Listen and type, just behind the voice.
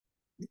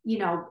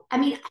I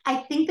mean, I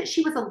think that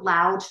she was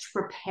allowed to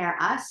prepare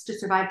us to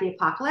survive the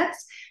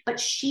apocalypse, but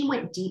she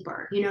went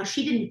deeper.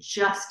 She didn't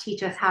just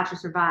teach us how to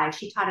survive,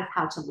 she taught us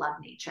how to love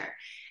nature,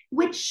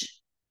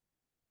 which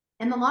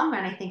in the long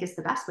run, I think is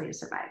the best way to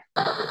survive.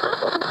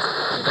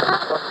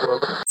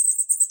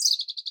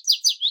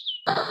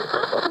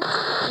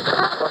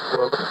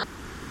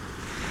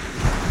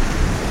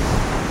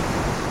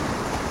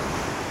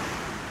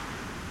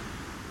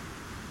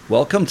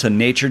 Welcome to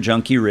Nature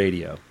Junkie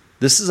Radio.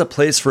 This is a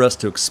place for us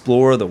to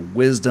explore the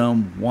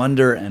wisdom,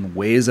 wonder, and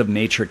ways of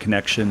nature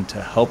connection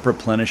to help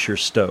replenish your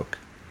stoke.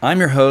 I'm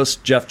your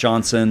host, Jeff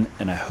Johnson,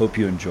 and I hope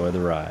you enjoy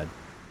the ride.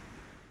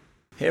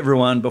 Hey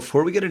everyone,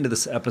 before we get into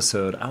this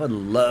episode, I would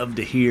love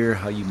to hear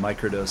how you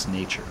microdose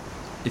nature.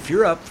 If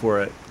you're up for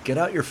it, get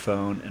out your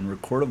phone and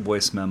record a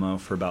voice memo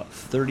for about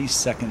 30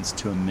 seconds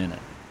to a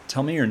minute.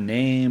 Tell me your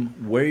name,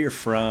 where you're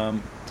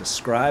from,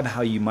 describe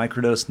how you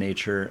microdose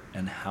nature,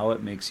 and how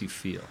it makes you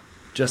feel.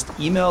 Just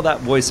email that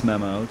voice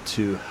memo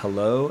to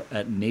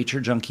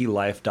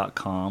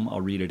hello@naturejunkielife.com. I'll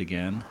read it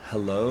again,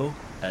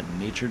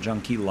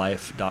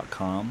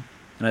 hello@naturejunkielife.com.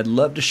 And I'd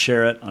love to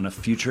share it on a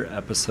future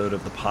episode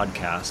of the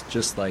podcast,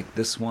 just like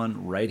this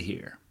one right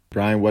here.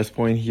 Brian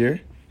Westpoint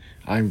here.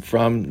 I'm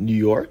from New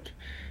York,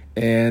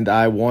 and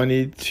I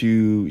wanted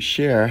to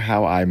share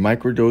how I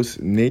microdose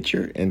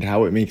nature and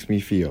how it makes me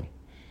feel.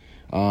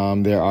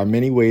 There are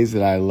many ways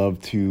that I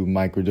love to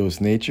microdose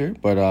nature,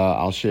 but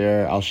I'll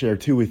share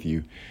two with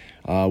you.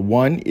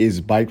 One is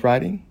bike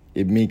riding.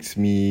 It makes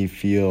me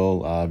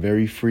feel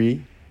very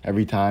free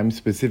every time,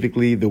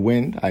 specifically the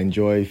wind. I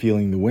enjoy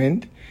feeling the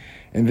wind.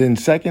 And then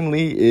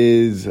secondly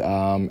is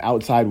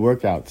outside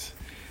workouts.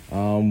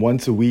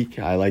 Once a week,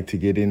 I like to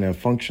get in a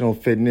functional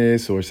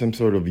fitness or some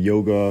sort of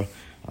yoga,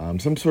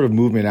 some sort of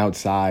movement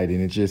outside.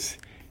 And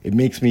it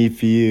makes me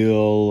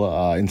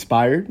feel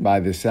inspired by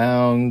the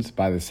sounds,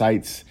 by the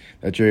sights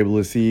that you're able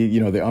to see,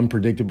 the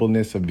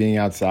unpredictableness of being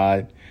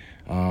outside,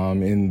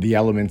 and the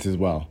elements as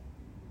well.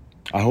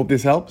 I hope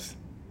this helps.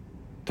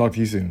 Talk to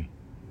you soon.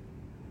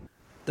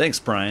 Thanks,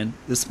 Brian.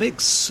 This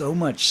makes so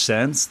much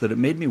sense that it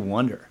made me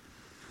wonder,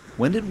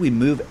 when did we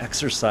move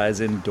exercise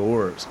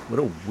indoors? What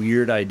a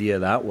weird idea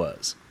that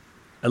was.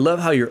 I love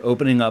how you're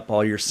opening up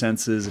all your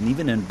senses and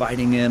even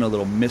inviting in a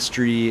little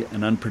mystery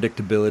and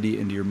unpredictability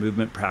into your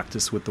movement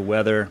practice with the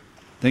weather.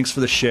 Thanks for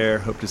the share.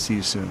 Hope to see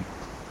you soon.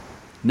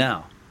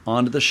 Now,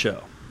 on to the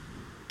show.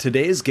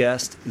 Today's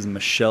guest is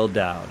Michelle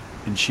Dowd,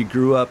 and she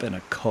grew up in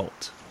a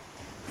cult.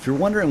 If you're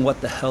wondering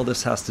what the hell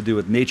this has to do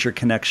with nature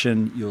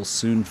connection, you'll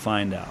soon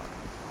find out.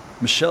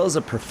 Michelle is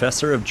a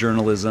professor of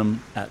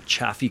journalism at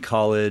Chaffey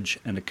College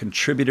and a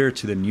contributor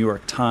to the New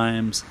York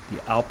Times,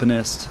 The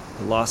Alpinist,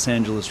 the Los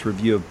Angeles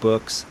Review of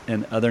Books,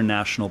 and other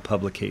national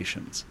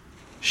publications.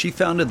 She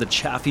founded the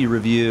Chaffey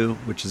Review,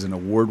 which is an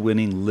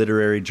award-winning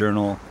literary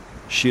journal.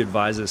 She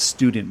advises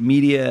student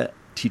media,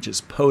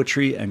 teaches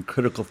poetry and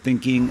critical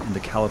thinking in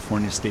the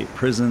California state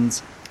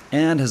prisons,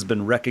 and has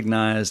been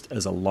recognized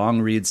as a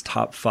Long Reads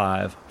Top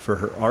 5 for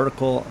her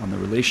article on the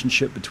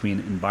relationship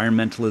between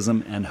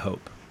environmentalism and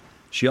hope.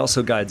 She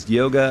also guides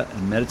yoga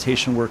and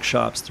meditation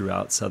workshops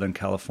throughout Southern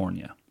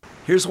California.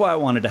 Here's why I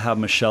wanted to have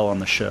Michelle on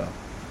the show.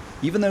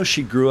 Even though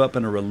she grew up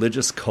in a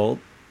religious cult,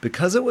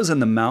 because it was in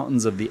the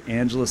mountains of the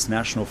Angeles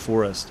National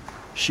Forest,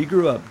 she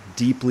grew up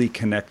deeply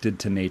connected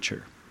to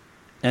nature.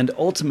 And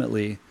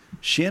ultimately,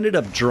 she ended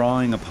up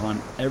drawing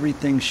upon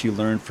everything she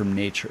learned from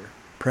nature,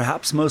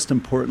 perhaps most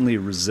importantly,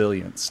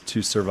 resilience,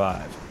 to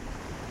survive.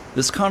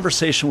 This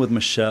conversation with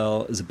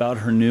Michelle is about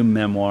her new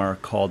memoir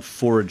called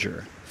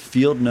Forager,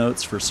 Field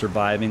Notes for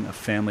Surviving a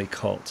Family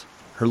Cult,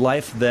 her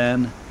life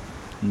then,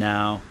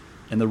 now,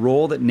 and the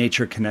role that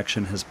nature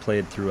connection has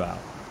played throughout.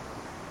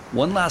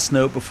 One last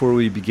note before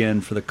we begin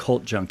for the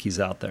cult junkies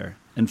out there.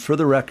 And for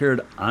the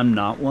record, I'm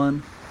not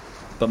one,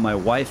 but my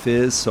wife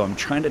is, so I'm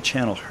trying to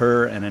channel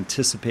her and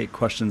anticipate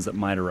questions that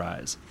might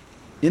arise.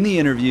 In the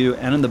interview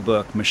and in the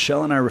book,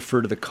 Michelle and I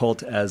refer to the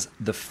cult as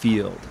the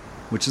Field,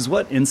 which is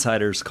what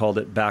insiders called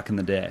it back in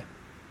the day.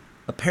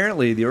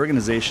 Apparently, the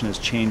organization has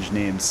changed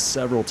names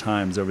several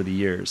times over the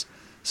years,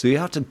 so you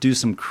have to do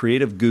some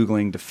creative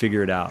Googling to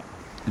figure it out.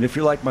 And if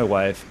you're like my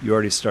wife, you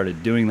already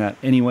started doing that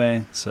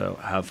anyway, so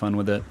have fun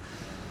with it.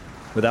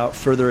 Without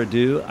further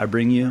ado, I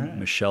bring you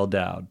Michelle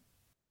Dowd.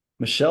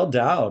 Michelle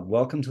Dowd,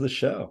 welcome to the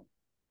show.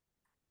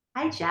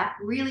 Hi, Jeff.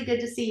 Really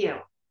good to see you.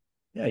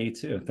 Yeah, you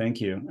too.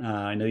 Thank you.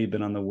 I know you've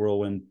been on the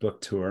Whirlwind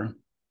book tour.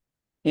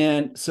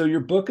 And so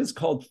your book is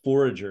called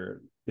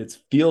Forager. It's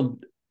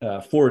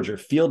Forager,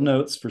 Field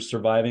Notes for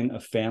Surviving a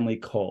Family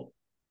Cult.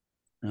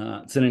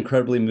 It's an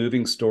incredibly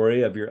moving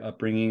story of your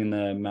upbringing in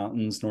the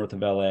mountains north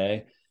of LA.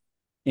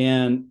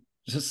 And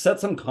just set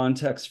some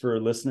context for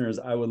listeners,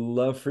 I would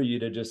love for you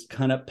to just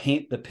kind of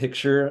paint the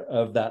picture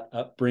of that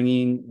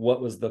upbringing. What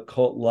was the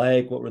cult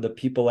like? What were the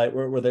people like?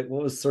 What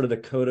was sort of the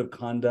code of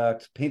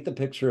conduct? Paint the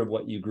picture of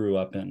what you grew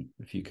up in,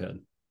 if you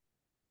could.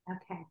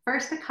 Okay.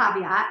 First, a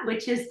caveat,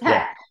 which is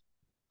that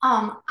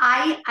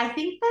I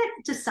think that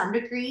to some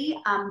degree,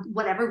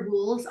 whatever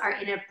rules are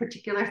in a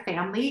particular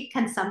family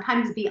can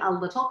sometimes be a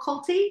little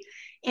culty.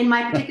 In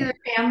my particular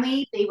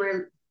family, they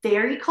were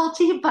very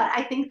culty, but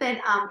I think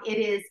that it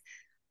is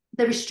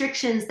the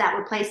restrictions that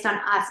were placed on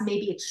us may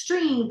be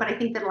extreme, but I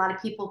think that a lot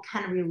of people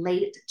can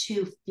relate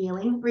to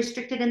feeling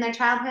restricted in their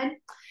childhood.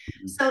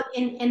 So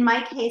in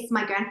my case,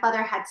 my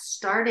grandfather had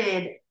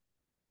started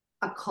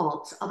a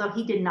cult, although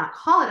he did not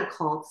call it a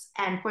cult.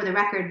 And for the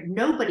record,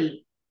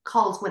 nobody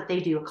calls what they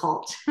do a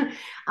cult.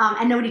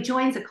 And nobody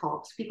joins a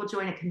cult. People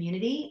join a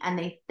community and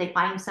they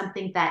find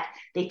something that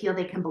they feel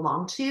they can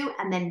belong to.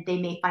 And then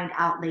they may find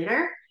out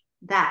later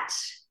that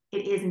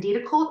it is indeed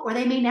a cult, or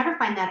they may never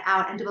find that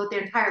out and devote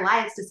their entire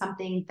lives to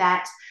something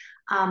that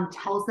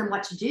tells them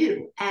what to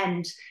do.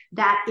 And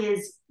that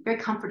is very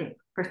comforting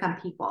for some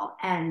people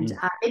and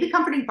maybe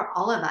comforting for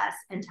all of us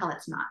until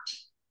it's not.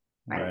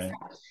 Right. Right.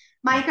 So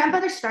my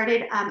grandfather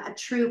started a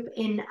troop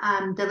in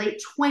the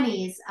late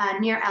 20s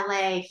near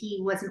LA. He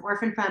was an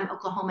orphan from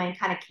Oklahoma and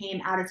kind of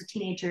came out as a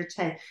teenager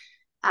to,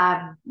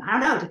 I don't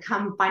know, to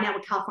come find out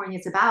what California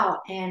is about.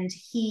 And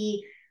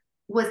he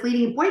was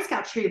leading Boy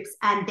Scout troops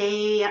and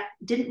they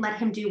didn't let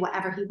him do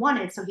whatever he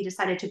wanted. So he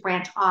decided to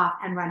branch off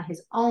and run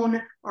his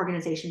own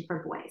organization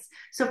for boys.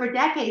 So for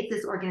decades,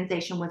 this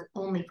organization was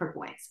only for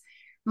boys.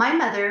 My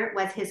mother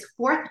was his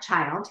fourth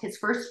child, his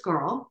first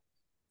girl.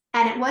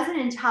 And it wasn't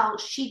until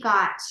she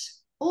got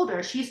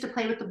older, she used to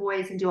play with the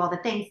boys and do all the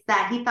things,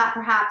 that he thought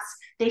perhaps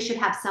they should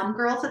have some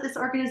girls at this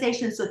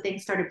organization. So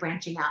things started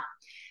branching out.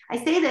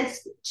 I say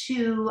this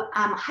to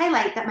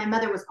highlight that my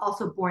mother was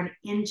also born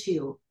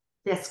into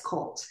this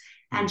cult.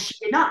 And she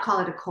did not call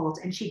it a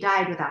cult, and she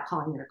died without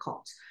calling it a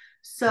cult.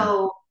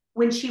 So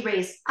when she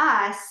raised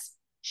us,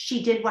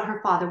 she did what her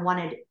father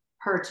wanted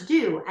her to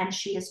do. And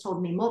she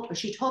told me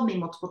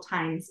multiple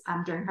times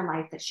during her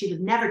life that she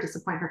would never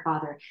disappoint her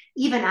father,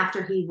 even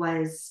after he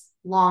was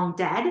long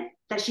dead,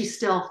 that she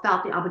still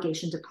felt the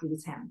obligation to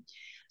please him.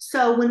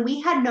 So when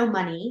we had no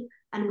money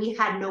and we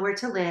had nowhere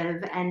to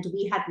live and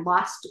we had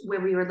lost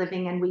where we were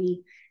living and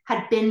we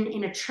had been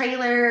in a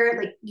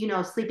trailer,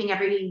 like, sleeping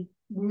every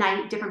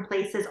night, different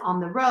places on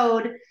the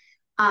road,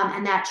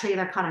 and that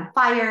trailer caught on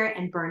fire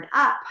and burned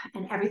up,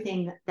 and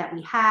everything that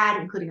we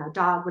had, including our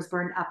dog, was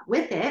burned up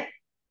with it.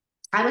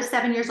 I was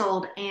 7 years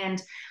old,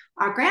 and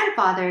our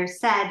grandfather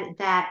said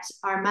that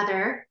our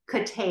mother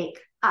could take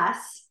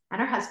us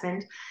and her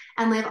husband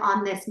and live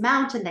on this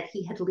mountain that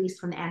he had leased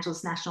from the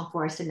Angeles National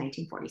Forest in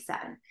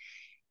 1947.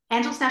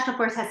 Angeles National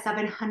Forest has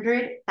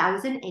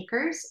 700,000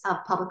 acres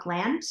of public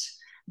land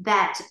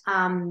that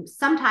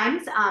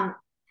sometimes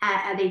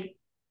they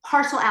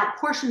parcel out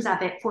portions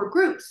of it for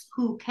groups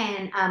who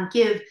can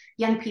give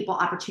young people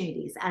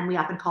opportunities. And we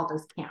often call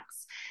those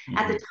camps. Mm-hmm.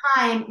 At the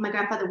time, my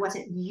grandfather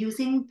wasn't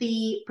using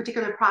the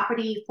particular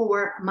property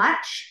for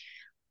much.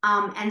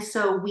 And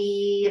so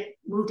we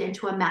moved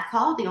into a mess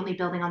hall, the only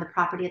building on the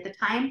property at the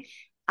time,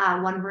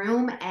 one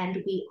room,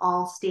 and we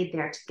all stayed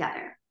there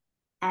together.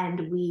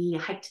 And we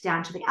hiked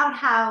down to the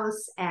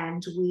outhouse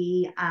and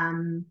we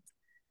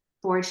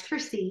foraged for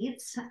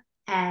seeds,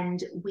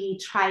 and we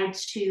tried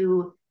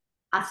to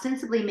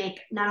ostensibly make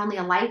not only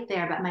a life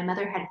there, but my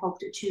mother had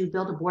hoped to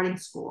build a boarding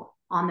school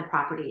on the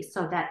property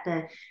so that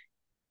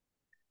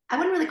I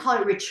wouldn't really call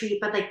it a retreat,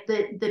 but like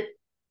the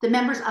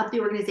members of the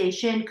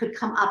organization could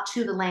come up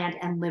to the land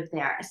and live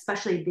there,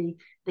 especially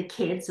the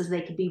kids, so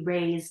they could be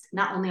raised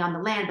not only on the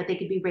land, but they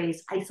could be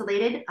raised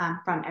isolated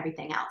from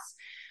everything else.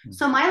 Mm-hmm.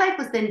 So my life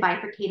was then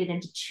bifurcated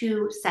into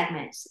two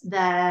segments.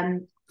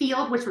 The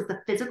field, which was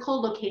the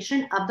physical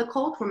location of the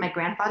cult where my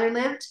grandfather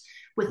lived,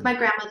 with my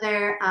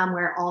grandmother,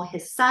 where all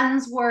his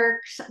sons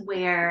worked,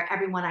 where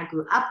everyone I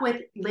grew up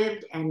with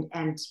lived and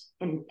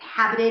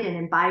inhabited and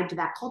imbibed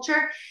that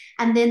culture.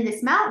 And then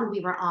this mountain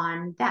we were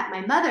on that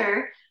my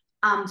mother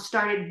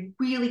started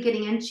really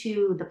getting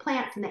into the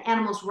plants and the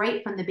animals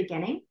right from the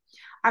beginning.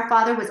 Our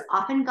father was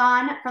often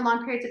gone for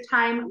long periods of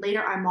time.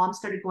 Later, our mom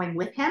started going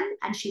with him,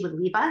 and she would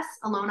leave us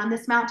alone on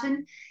this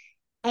mountain.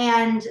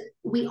 And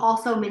we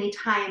also many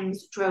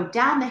times drove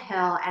down the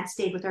hill and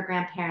stayed with our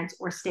grandparents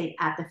or stayed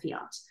at the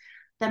field.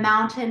 The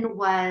mountain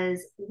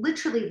was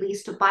literally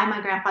leased by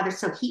my grandfather.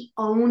 So he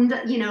owned,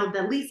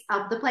 the lease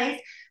of the place,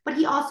 but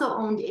he also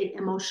owned it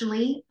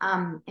emotionally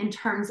in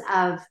terms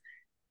of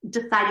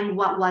deciding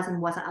what was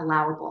and wasn't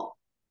allowable.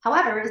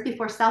 However, it was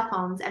before cell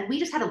phones, and we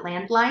just had a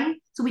landline.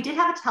 So we did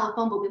have a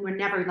telephone, but we were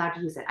never allowed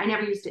to use it. I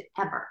never used it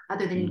ever,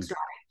 other than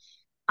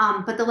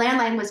eavesdropping. But the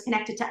landline was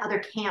connected to other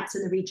camps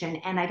in the region.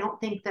 And I don't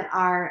think that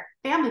our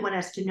family wanted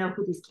us to know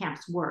who these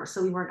camps were.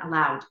 So we weren't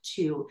allowed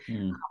to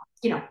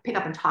pick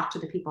up and talk to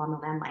the people on the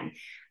landline.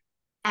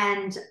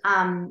 And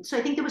so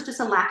I think there was just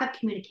a lack of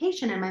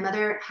communication. And my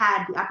mother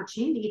had the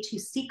opportunity to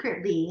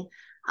secretly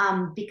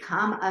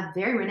become a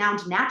very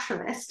renowned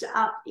naturalist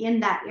up in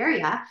that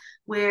area,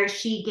 where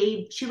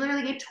she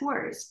literally gave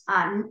tours.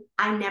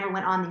 I never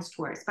went on these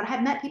tours, but I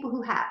have met people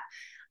who have.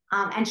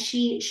 And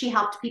she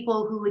helped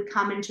people who would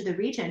come into the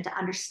region to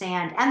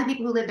understand, and the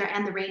people who live there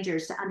and the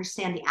rangers to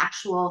understand the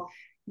actual,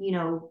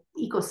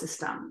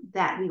 ecosystem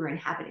that we were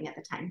inhabiting at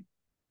the time.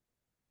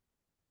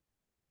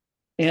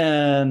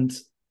 And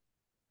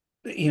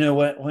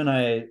when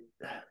I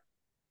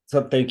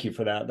So thank you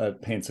for that.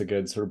 That paints a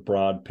good sort of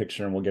broad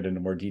picture, and we'll get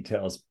into more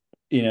details.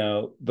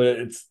 But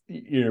it's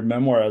your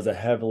memoir is a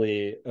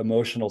heavily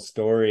emotional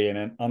story,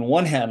 and on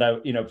one hand, I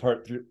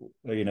part through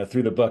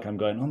through the book, I'm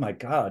going, oh my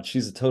God,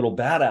 she's a total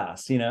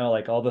badass.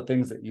 Like all the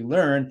things that you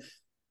learn,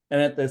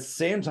 and at the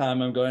same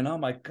time, I'm going, oh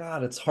my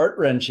God, it's heart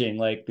wrenching,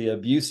 like the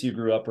abuse you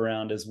grew up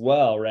around as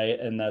well, right?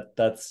 And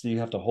that's you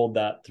have to hold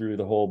that through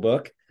the whole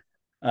book.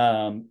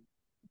 Um,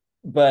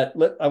 but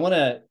I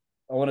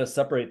want to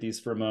separate these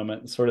for a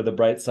moment, sort of the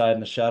bright side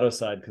and the shadow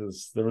side,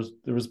 because there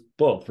was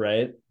both,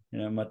 right?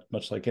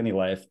 Much like any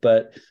life.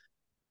 But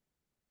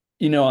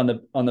on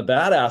the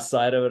badass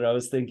side of it, I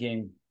was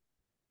thinking,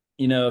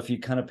 if you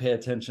kind of pay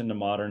attention to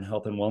modern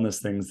health and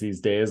wellness things these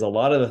days, a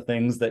lot of the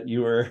things that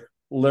you were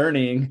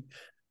learning,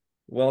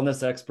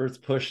 wellness experts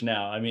push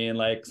now. I mean,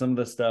 like some of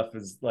the stuff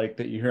is like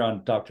that you hear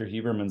on Dr.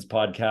 Heberman's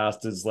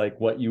podcast is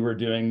like what you were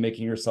doing,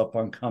 making yourself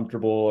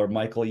uncomfortable, or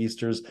Michael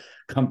Easter's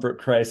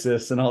comfort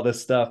crisis and all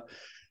this stuff.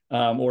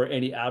 Or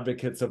any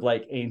advocates of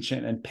like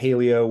ancient and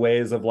paleo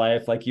ways of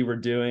life, like you were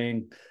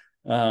doing,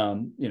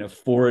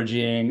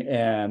 foraging,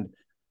 and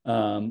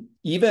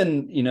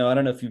even, I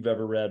don't know if you've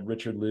ever read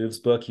Richard Louve's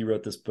book. He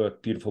wrote this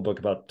beautiful book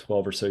about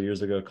 12 or so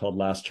years ago called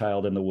Last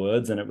Child in the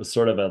Woods. And it was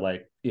sort of a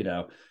like,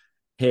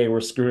 hey,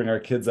 we're screwing our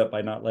kids up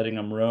by not letting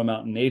them roam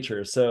out in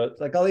nature. So it's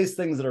like all these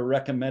things that are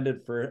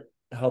recommended for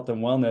health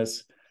and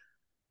wellness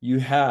you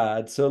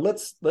had. So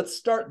let's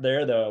start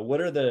there though. What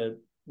are the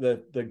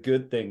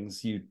good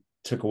things you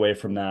took away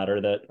from that, or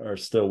that are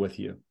still with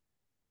you?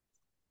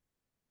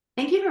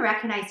 Thank you for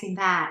recognizing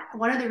that.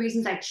 One of the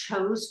reasons I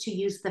chose to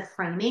use the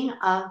framing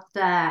of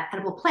the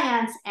edible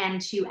plants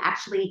and to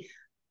actually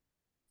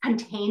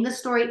contain the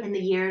story in the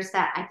years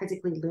that I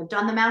physically lived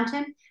on the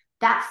mountain,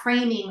 that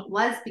framing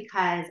was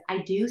because I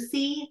do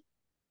see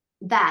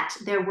that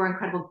there were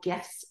incredible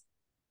gifts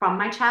from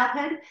my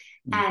childhood.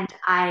 And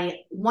I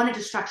wanted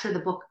to structure the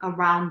book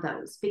around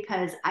those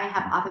because I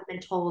have often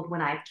been told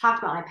when I've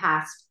talked about my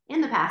past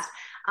in the past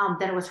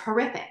that it was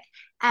horrific.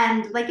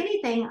 And like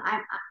anything,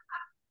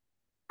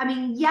 I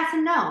mean, yes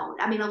and no.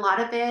 I mean, a lot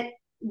of it,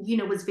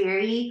 was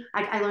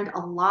I learned a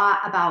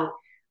lot about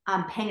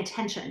paying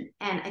attention.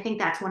 And I think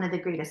that's one of the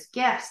greatest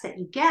gifts that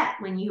you get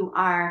when you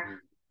are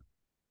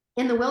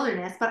in the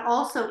wilderness, but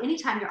also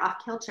anytime you're off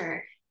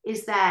kilter,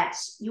 is that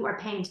you are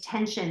paying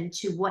attention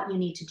to what you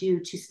need to do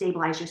to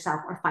stabilize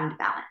yourself or find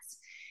balance.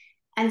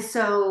 And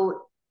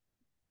so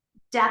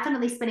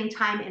definitely spending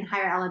time in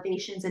higher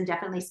elevations and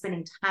definitely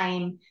spending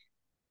time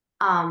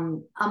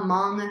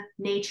among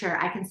nature,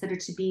 I consider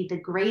to be the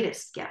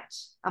greatest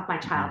gift of my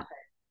childhood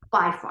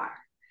by far.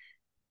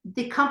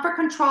 The comfort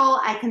control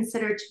I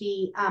consider to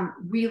be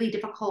really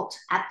difficult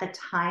at the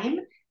time,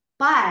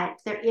 but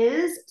there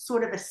is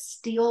sort of a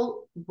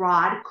steel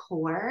rod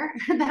core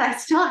that I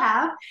still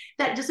have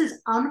that just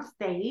is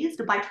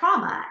unfazed by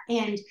trauma.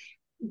 And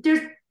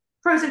there's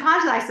pros and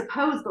cons to that, I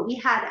suppose, but we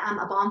had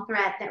a bomb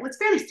threat that was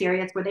fairly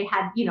serious where they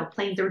had,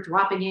 planes that were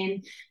dropping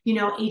in,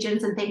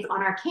 agents and things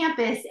on our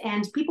campus.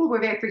 And people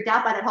were very freaked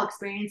out by that whole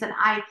experience. And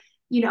I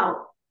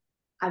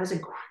was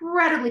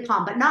incredibly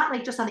calm, but not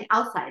like just on the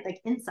outside,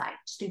 like inside,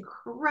 just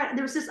incredible.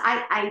 There was just,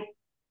 I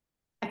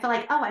felt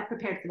like, oh, I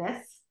prepared for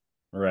this.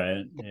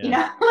 Right.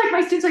 Yeah. Like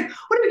my students like,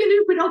 what are we gonna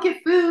do if we don't get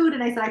food?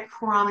 And I said, I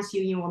promise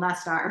you, you will not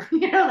starve.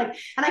 And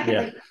I could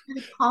like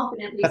really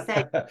confidently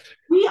say,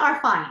 we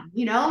are fine,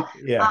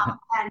 Yeah.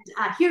 And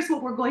here's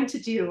what we're going to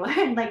do.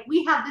 And like,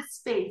 we have this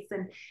space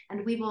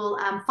and we will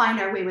find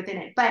our way within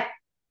it. But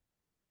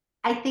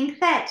I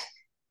think that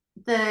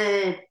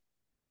the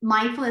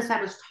mindfulness I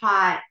was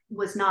taught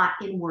was not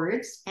in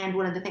words. And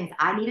one of the things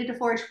I needed to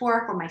forage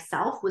for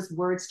myself was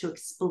words to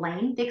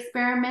explain the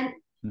experiment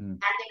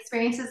and the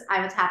experiences I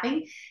was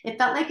having. It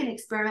felt like an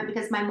experiment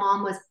because my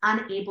mom was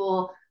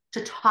unable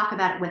to talk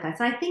about it with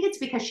us. And I think it's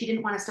because she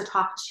didn't want us to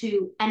talk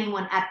to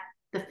anyone at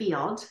the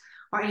field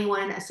or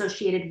anyone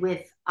associated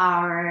with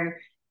our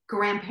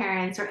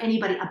grandparents or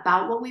anybody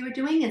about what we were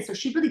doing. And so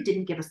she really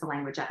didn't give us the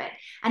language of it.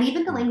 And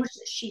even the language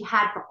that she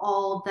had for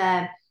all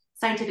the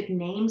scientific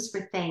names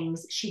for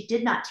things, she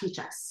did not teach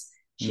us.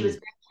 She was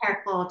very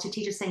careful to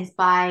teach us things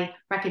by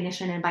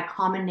recognition and by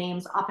common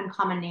names, often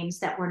common names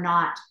that were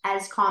not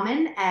as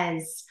common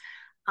as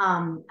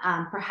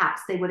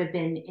perhaps they would have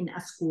been in a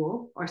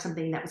school or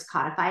something that was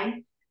codified.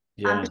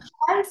 Yeah.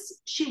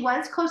 She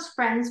was close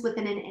friends with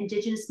an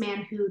indigenous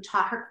man who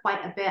taught her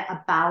quite a bit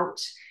about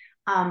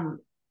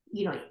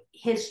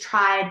his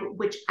tribe,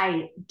 which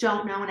I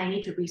don't know and I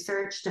need to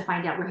research to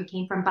find out where he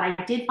came from. But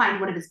I did find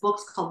one of his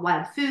books called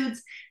Wild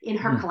Foods in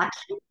her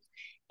collection.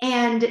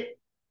 And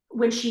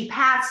when she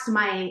passed,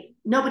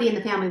 nobody in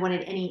the family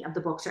wanted any of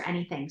the books or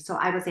anything. So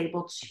I was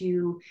able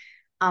to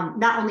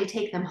not only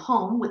take them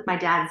home with my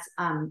dad's,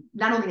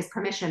 not only his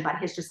permission, but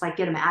his just like,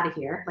 get them out of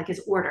here, like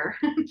his order,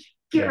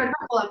 get rid of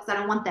her books, I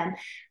don't want them.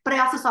 But I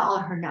also saw all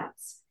of her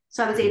notes.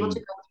 So I was able to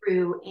go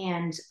through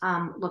and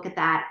look at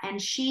that. And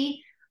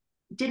she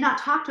did not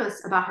talk to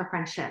us about her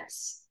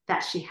friendships that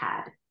she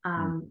had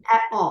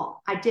at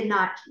all. I did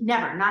not,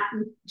 never, not,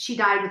 she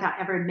died without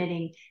ever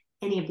admitting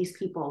any of these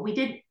people. We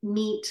did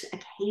meet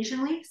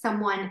occasionally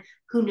someone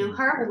who knew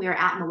her when we were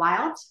out in the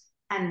wild.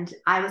 And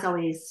I was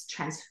always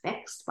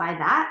transfixed by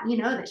that,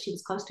 that she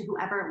was close to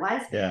whoever it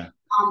was. Yeah.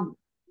 Um,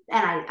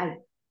 and I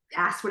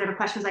asked whatever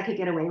questions I could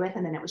get away with,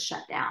 and then it was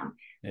shut down.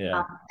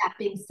 Yeah. That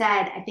being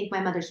said, I think my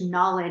mother's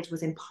knowledge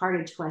was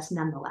imparted to us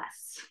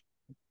nonetheless.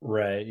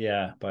 Right.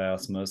 Yeah. By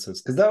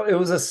osmosis. Because it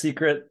was a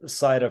secret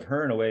side of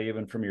her in a way,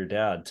 even from your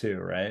dad too,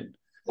 right?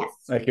 Yes.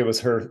 Like it was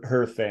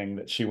her thing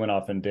that she went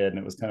off and did, and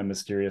it was kind of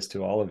mysterious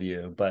to all of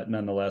you. But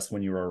nonetheless,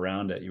 when you were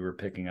around it, you were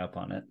picking up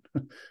on it.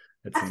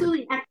 It seemed.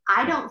 Absolutely. And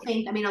I don't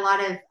think, I mean, a lot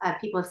of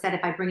people have said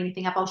if I bring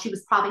anything up, oh, she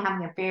was probably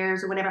having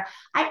affairs or whatever.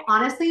 I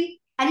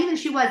honestly, and even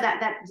she was,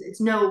 that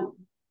it's no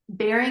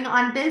bearing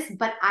on this,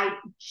 but I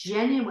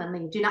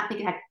genuinely do not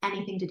think it had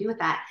anything to do with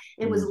that.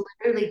 It was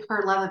literally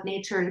her love of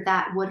nature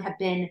that would have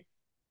been,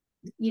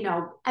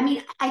 I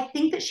mean, I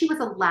think that she was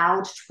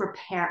allowed to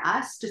prepare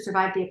us to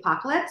survive the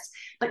apocalypse,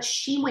 but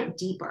she went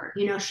deeper.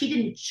 She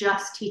didn't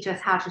just teach us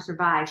how to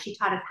survive, she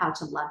taught us how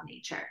to love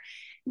nature,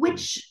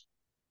 which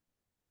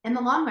in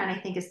the long run, I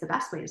think is the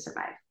best way to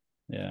survive.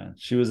 Yeah,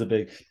 she was a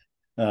big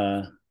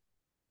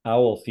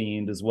owl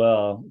fiend as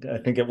well. I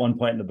think at one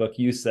point in the book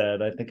you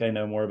said, I think I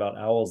know more about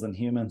owls than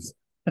humans.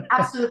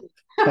 Absolutely.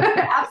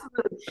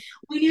 Absolutely.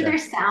 We knew Yeah. their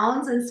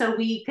sounds, and so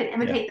we could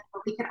imitate Yeah. them,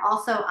 but we could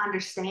also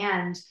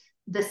understand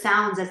the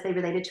sounds as they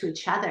related to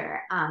each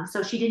other.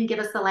 So she didn't give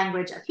us the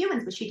language of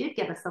humans, but she did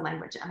give us the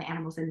language of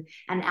animals, and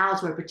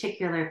owls were a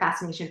particular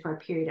fascination for a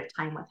period of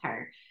time with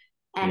her.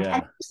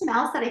 And some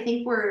else that I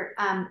think were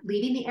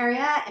leaving the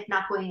area, if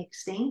not going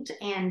extinct.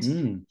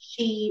 And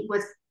she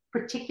was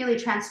particularly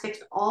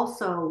transfixed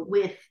also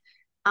with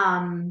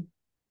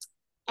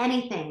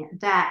anything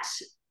that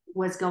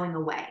was going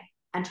away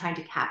and trying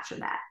to capture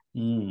that.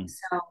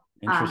 So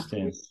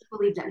Interesting. she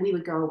believed that we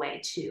would go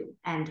away too.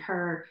 And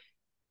her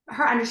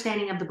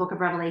understanding of the book of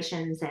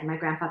Revelations and my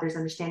grandfather's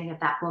understanding of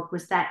that book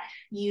was that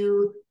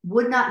you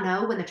would not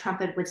know when the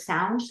trumpet would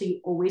sound, so you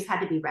always had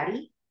to be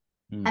ready.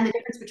 And the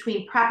difference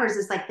between preppers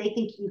is like they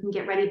think you can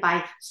get ready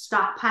by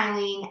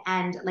stockpiling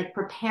and like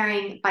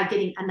preparing by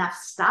getting enough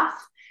stuff,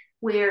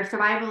 where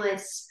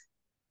survivalists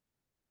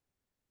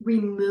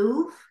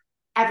remove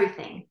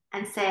everything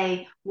and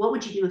say, what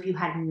would you do if you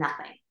had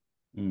nothing?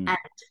 And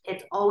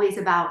it's always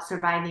about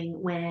surviving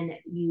when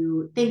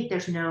you think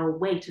there's no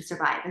way to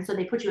survive. And so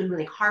they put you in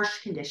really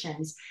harsh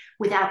conditions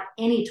without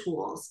any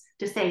tools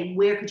to say,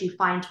 where could you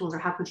find tools or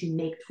how could you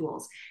make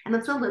tools? And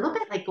it's a little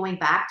bit like going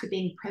back to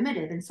being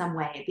primitive in some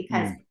way,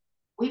 because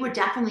we were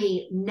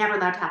definitely never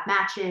allowed to have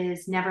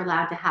matches, never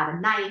allowed to have a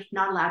knife,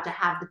 not allowed to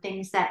have the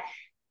things that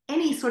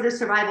any sort of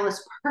survivalist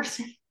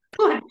person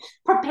would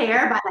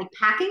prepare by like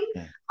packing.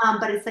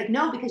 But it's like,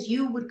 no, because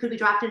could be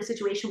dropped in a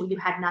situation where you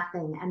had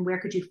nothing, and where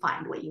could you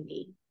find what you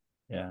need?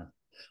 Yeah.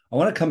 I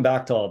want to come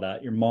back to all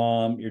that, your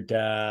mom, your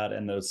dad,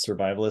 and those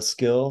survivalist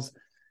skills.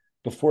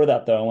 Before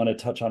that, though, I want to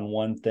touch on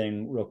one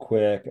thing real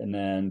quick and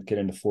then get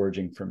into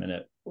foraging for a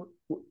minute.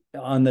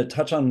 On the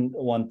touch on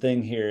one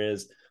thing here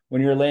is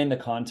when you're laying the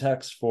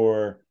context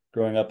for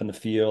growing up in the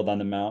field on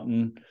the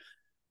mountain,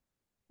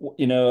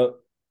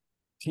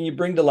 can you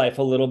bring to life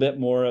a little bit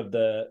more of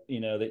the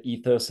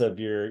ethos of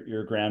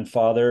your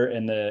grandfather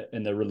and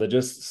the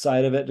religious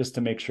side of it, just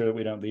to make sure that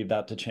we don't leave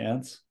that to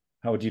chance?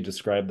 How would you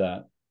describe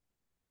that?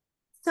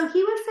 So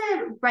he was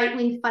a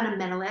right-wing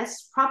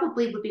fundamentalist,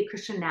 probably would be a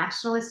Christian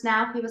nationalist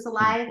now if he was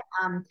alive.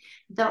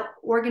 The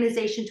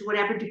organization, to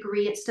whatever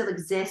degree it still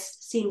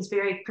exists, seems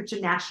very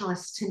Christian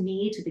nationalist to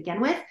me to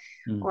begin with,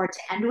 or to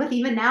end with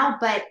even now.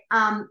 But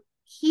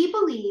he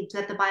believed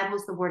that the Bible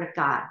is the word of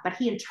God, but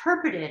he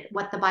interpreted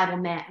what the Bible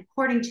meant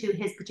according to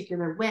his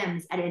particular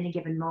whims at any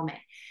given moment.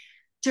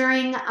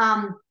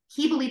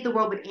 He believed the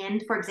world would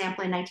end, for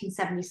example, in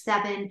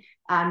 1977,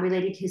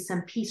 related to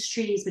some peace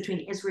treaties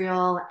between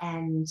Israel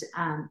and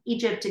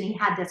Egypt. And he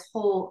had this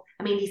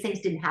these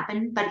things didn't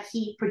happen, but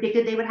he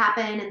predicted they would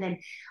happen. And then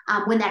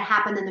when that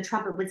happened, then the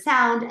trumpet would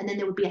sound, and then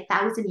there would be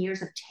 1,000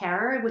 years of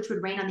terror, which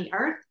would reign on the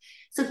earth.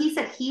 So he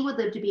said he would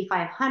live to be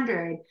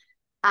 500.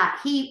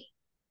 He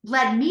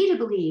led me to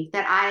believe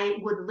that I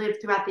would live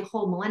throughout the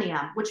whole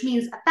millennium, which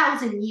means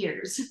 1,000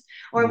 years,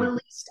 or would at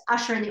least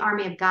usher in the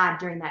army of God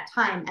during that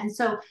time. And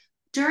so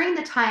during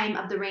the time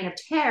of the reign of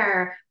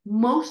terror,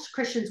 most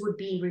Christians would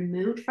be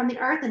removed from the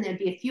earth, and there'd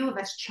be a few of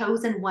us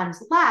chosen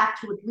ones left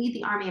who would lead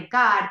the army of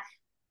God.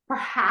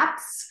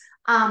 Perhaps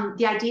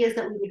the idea is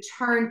that we would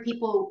turn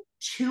people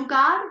to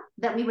God,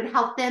 that we would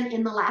help them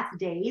in the last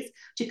days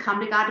to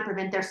come to God to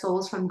prevent their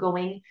souls from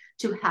going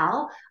to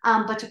hell,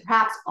 but to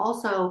perhaps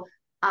also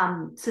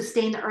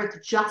sustain the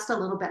earth just a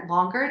little bit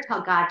longer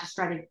until God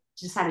decided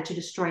to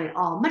destroy it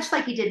all, much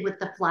like he did with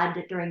the flood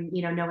during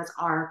Noah's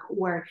Ark,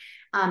 or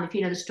if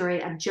you know the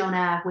story of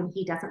Jonah when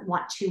he doesn't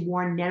want to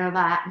warn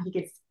Nineveh and he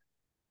gets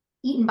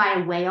eaten by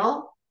a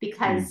whale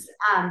because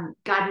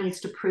God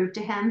needs to prove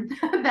to him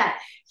that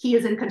he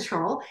is in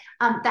control.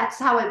 That's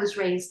how I was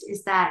raised,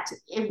 is that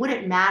it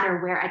wouldn't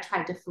matter where I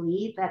tried to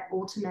flee, that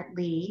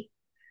ultimately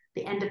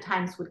the end of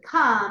times would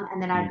come,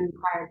 and then I'd be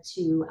required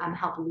to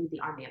help lead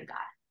the army of God.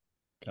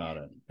 Got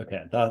it.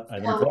 Okay.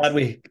 I'm So, glad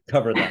we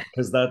covered that,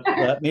 because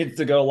that needs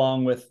to go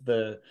along with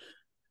the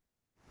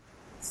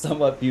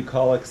somewhat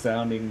bucolic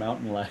sounding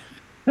mountain life.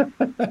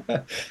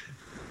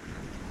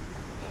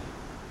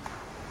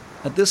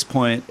 At this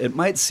point, it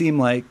might seem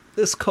like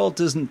this cult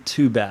isn't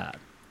too bad,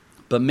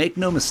 but make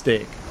no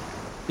mistake,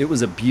 it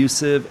was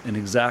abusive and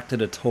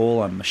exacted a toll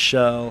on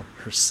Michelle,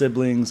 her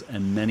siblings,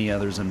 and many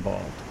others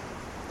involved.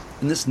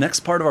 In this next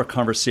part of our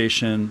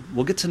conversation,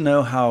 we'll get to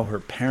know how her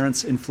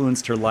parents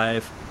influenced her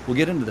life, we'll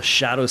get into the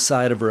shadow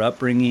side of her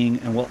upbringing,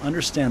 and we'll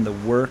understand the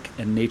work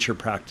and nature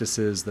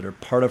practices that are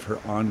part of her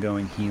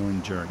ongoing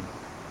healing journey.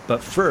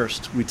 But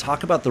first, we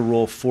talk about the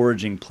role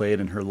foraging played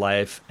in her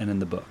life and in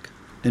the book.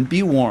 And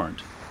be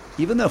warned,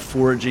 even though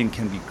foraging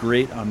can be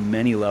great on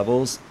many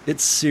levels,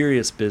 it's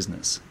serious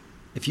business.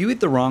 If you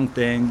eat the wrong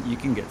thing, you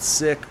can get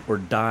sick or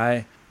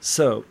die.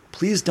 So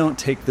please don't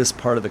take this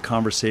part of the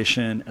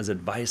conversation as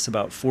advice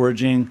about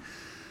foraging.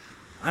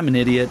 I'm an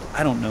idiot.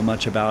 I don't know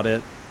much about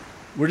it.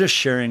 We're just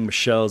sharing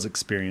Michelle's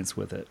experience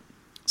with it.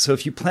 So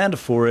if you plan to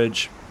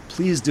forage,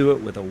 please do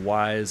it with a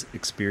wise,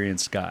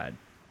 experienced guide.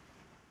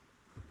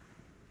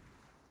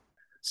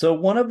 So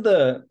one of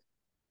the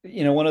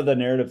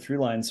narrative through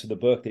lines for the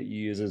book that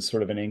you use as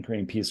sort of an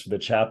anchoring piece for the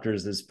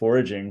chapters is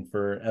foraging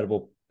for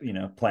edible,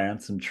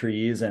 plants and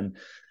trees. And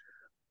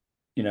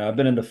I've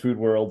been in the food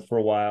world for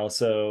a while,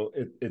 so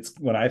it's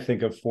when I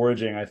think of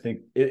foraging, I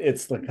think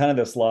it's like kind of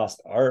this lost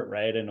art,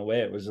 right? In a way,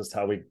 it was just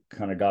how we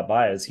kind of got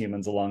by as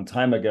humans a long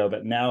time ago,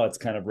 but now it's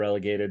kind of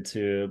relegated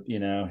to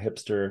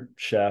hipster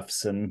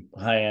chefs and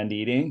high end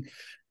eating,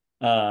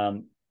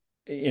 and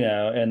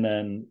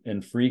then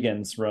in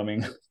freegans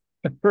roaming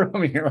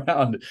roaming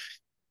around.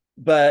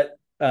 But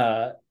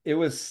it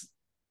was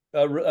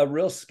a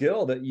real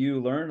skill that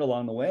you learned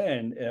along the way.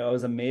 And I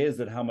was amazed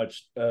at how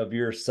much of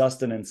your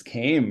sustenance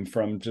came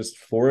from just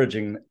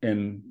foraging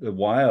in the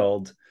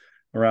wild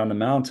around the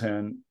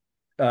mountain.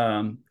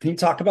 Can you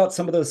talk about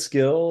some of those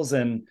skills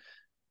and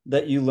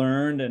that you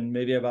learned, and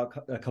maybe about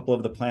a couple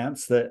of the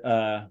plants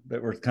that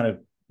were kind of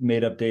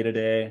made up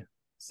day-to-day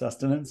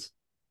sustenance?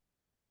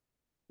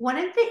 one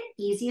of the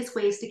easiest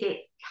ways to get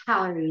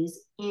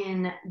calories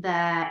in the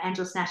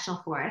Angeles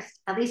National Forest,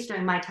 at least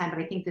during my time, but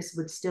I think this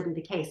would still be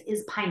the case,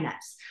 is pine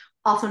nuts,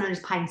 also known as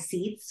pine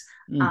seeds.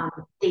 Mm.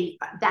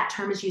 That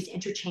term is used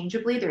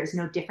interchangeably. There is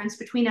no difference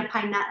between a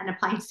pine nut and a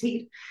pine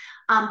seed.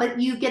 But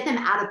you get them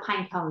out of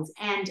pine cones,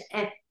 and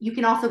if you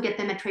can also get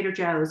them at Trader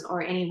Joe's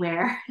or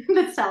anywhere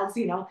that sells,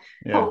 Yeah.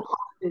 whole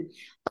food.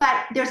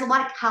 But there's a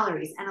lot of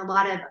calories and a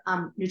lot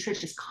of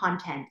nutritious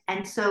content,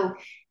 and so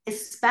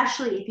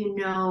especially if you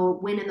know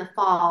when in the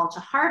fall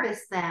to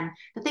harvest them.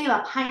 The thing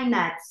about pine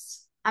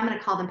nuts, I'm going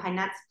to call them pine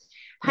nuts.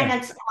 Pine Yeah.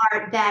 nuts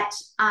are that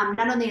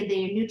not only are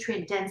they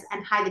nutrient dense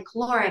and highly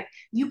caloric,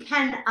 you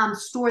can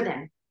store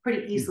them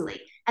pretty Mm.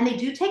 easily. And they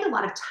do take a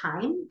lot of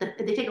time.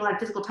 They take a lot of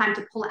physical time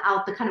to pull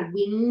out the kind of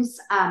wings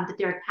that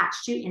they're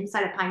attached to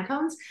inside of pine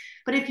cones.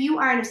 But if you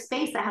are in a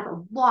space that has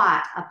a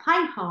lot of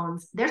pine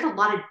cones, there's a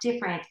lot of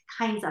different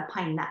kinds of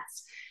pine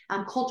nuts.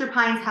 Coulter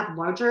pines have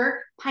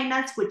larger pine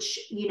nuts, which,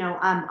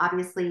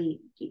 obviously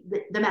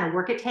the amount of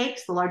work it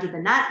takes, the larger the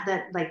nut,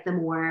 the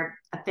more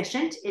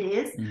efficient it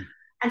is. Mm.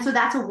 And so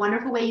that's a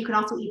wonderful way. You can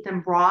also eat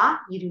them raw.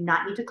 You do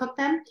not need to cook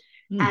them.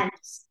 Mm. And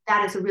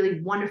that is a really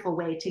wonderful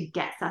way to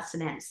get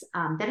sustenance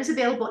that is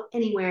available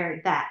anywhere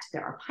that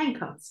there are pine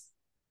cones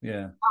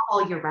Yeah.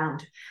 all year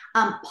round.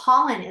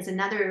 Pollen is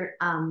another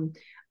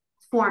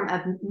form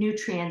of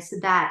nutrients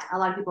that a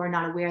lot of people are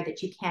not aware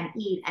that you can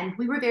eat. And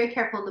we were very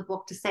careful in the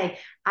book to say,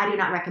 I do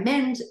not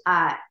recommend,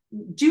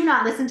 do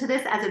not listen to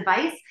this as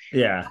advice.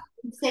 Yeah.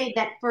 Say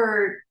that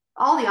for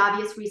all the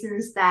obvious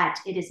reasons that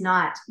it is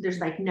not, there's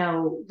not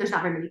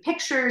very many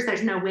pictures.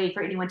 There's no way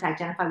for anyone to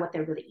identify what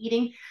they're really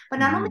eating. But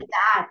not Mm-hmm. only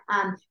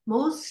that,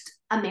 most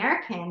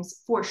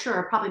Americans, for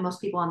sure, probably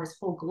most people on this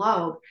whole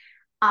globe,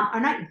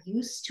 are not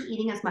used to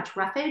eating as much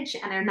roughage,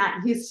 and they're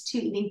not used to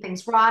eating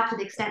things raw to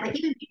the extent, like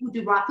even people who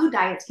do raw food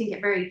diets can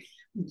get very,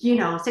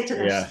 sick to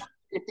their Yeah. stomach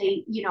if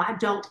they,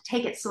 don't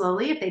take it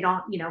slowly, if they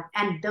don't,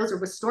 and those are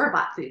with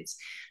store-bought foods.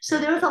 So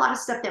there was a lot of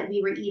stuff that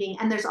we were eating.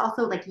 And there's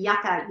also like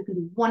yucca. You can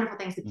do wonderful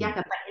things with yucca,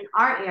 but in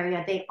our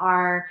area, they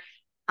are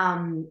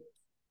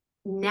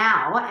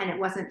now, and it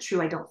wasn't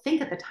true, I don't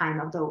think at the time,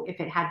 although if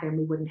it had been,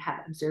 we wouldn't have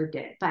observed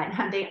it, but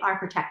they are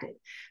protected.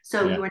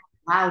 So Yeah. you are not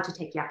allowed to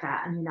take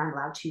yucca, and you're not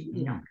allowed to,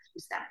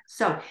 use them.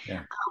 So,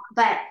 Yeah.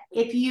 but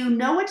if you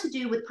know what to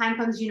do with pine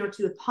cones, you know what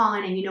to do with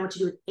pollen, and you know what to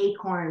do with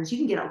acorns, you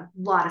can get a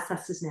lot of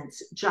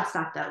sustenance just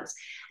off those.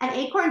 And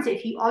acorns,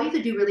 all you have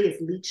to do really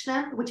is leach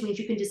them, which means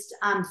you can just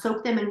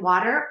soak them in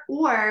water,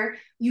 or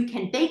you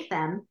can bake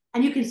them,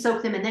 and you can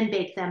soak them and then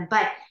bake them.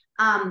 But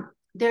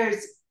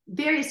there's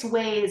various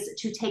ways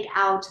to take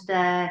out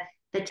the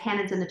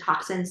tannins and the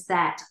toxins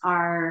that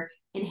are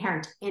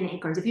inherent in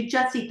acorns. If you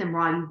just eat them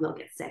raw, you will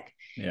get sick.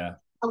 Yeah.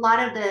 A lot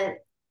of the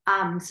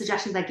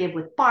suggestions I give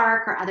with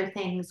bark or other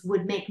things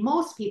would make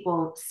most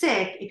people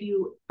sick if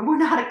you were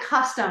not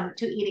accustomed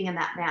to eating in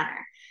that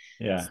manner.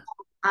 Yeah.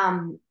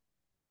 So,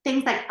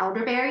 things like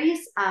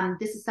elderberries.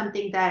 This is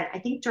something that I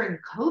think during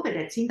COVID,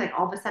 it seemed like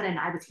all of a sudden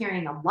I was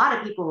hearing a lot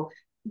of people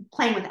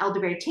playing with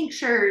elderberry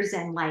tinctures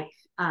and like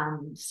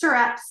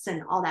syrups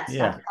and all that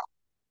stuff.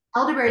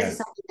 Yeah. Elderberries Yeah. is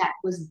something that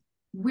was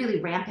really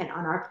rampant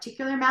on our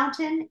particular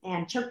mountain,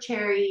 and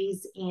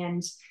chokecherries,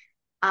 and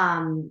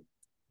um,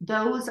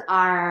 those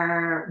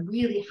are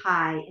really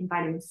high in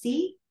vitamin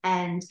C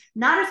and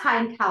not as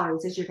high in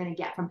calories as you're going to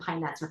get from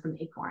pine nuts or from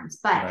acorns,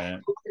 but a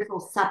Right.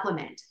 wonderful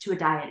supplement to a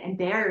diet. And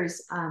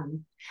bears, I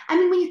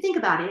mean, when you think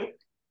about it,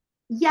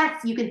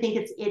 yes, you can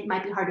think it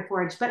might be hard to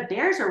forage, but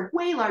bears are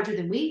way larger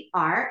than we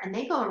are, and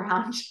they go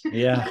around,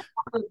 Yeah.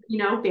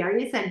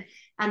 berries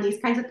and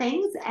these kinds of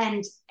things.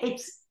 And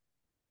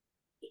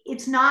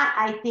it's not,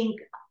 I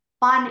think,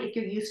 fun if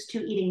you're used to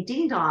eating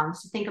ding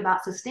dongs to think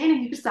about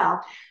sustaining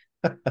yourself.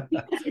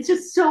 It's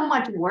just so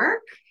much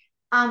work.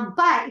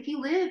 But if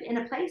you live in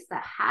a place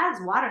that has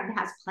water and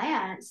has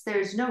plants,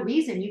 there's no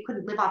reason you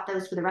couldn't live off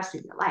those for the rest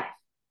of your life.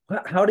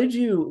 How did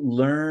you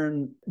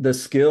learn the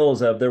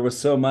skills of there was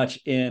so much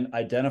in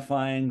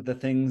identifying the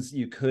things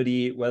you could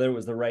eat, whether it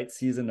was the right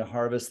season to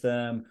harvest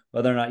them,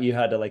 whether or not you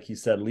had to, like you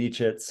said, leach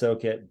it,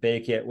 soak it,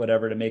 bake it,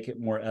 whatever to make it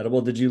more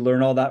edible? Did you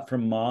learn all that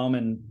from mom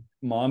and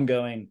mom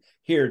going,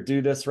 here,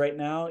 do this right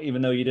now,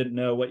 even though you didn't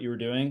know what you were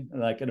doing?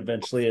 Like, and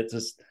eventually it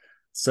just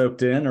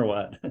soaked in or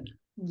what?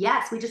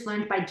 Yes, we just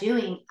learned by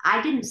doing.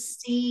 I didn't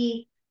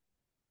see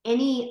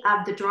any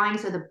of the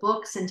drawings or the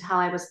books until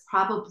I was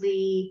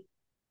probably,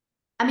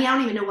 I mean, I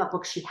don't even know what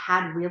books she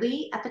had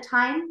really at the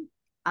time.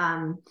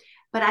 Um,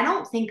 but I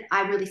don't think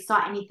I really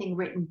saw anything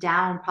written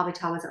down probably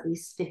till I was at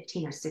least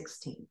 15 or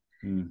 16.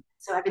 Mm.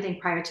 So everything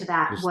prior to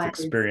that Just was,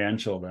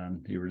 experiential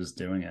then. You were just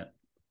doing it.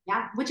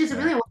 yeah, which is a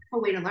Yeah. really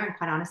wonderful way to learn,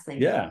 quite honestly.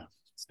 Yeah,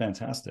 it's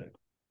fantastic.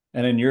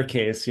 And in your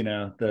case,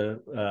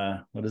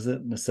 the what is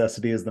it?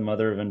 Necessity is the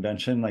mother of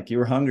invention. Like you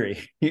were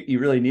hungry. You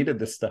really needed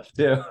this stuff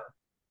too.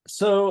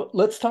 So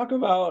let's talk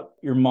about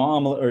your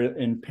mom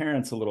and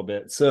parents a little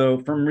bit. So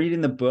from reading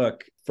the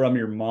book from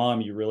your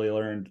mom, you really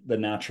learned the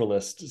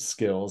naturalist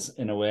skills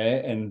in a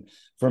way. And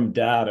from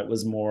dad, it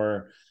was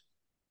more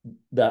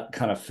that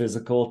kind of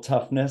physical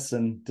toughness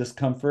and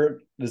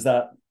discomfort. Does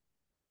that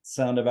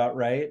sound about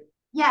right?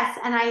 Yes,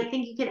 and I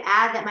think you could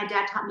add that my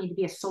dad taught me to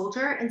be a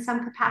soldier in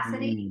some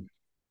capacity. Mm.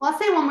 Well, I'll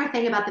say one more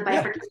thing about the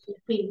Yeah. bifurcation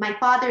between my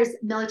father's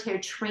military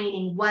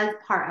training was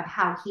part of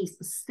how he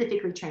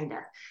specifically trained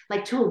us,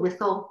 like to a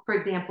whistle, for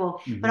example,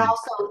 but Mm-hmm.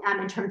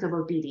 also in terms of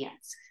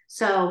obedience.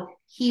 So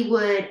he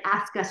would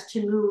ask us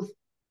to move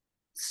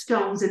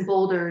stones and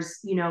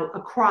boulders,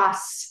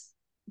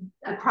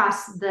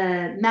 across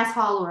the mess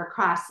hall or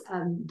across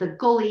the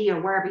gully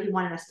or wherever he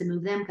wanted us to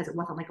move them, because it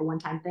wasn't like a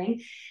one-time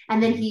thing.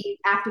 And then he,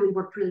 after we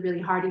worked really,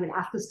 really hard, he would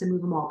ask us to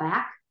move them all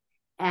back.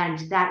 And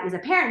that is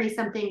apparently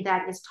something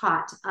that is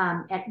taught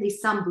at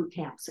least some boot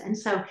camps. And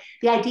so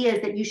the idea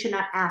is that you should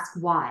not ask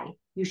why,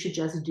 you should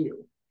just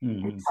do.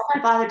 And Mm-hmm. so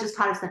my father just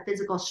taught us the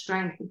physical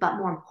strength, but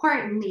more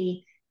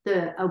importantly,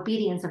 the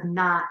obedience of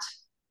not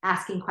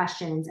asking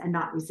questions and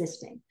not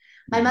resisting.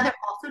 My Mm-hmm. mother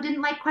also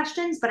didn't like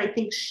questions, but I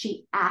think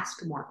she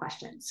asked more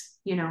questions.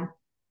 My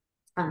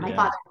Yeah.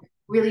 father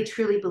really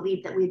truly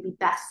believed that we'd be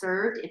best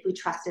served if we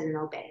trusted and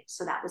obeyed.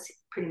 So that was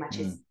pretty much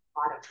his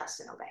motto: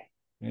 trust and obey.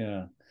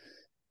 Yeah.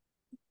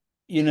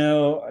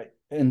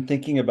 In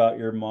thinking about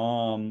your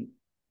mom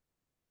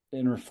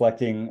and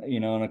reflecting,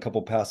 on a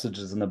couple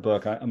passages in the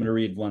book, I'm going to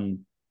read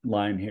one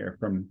line here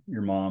from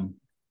your mom.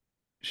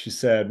 She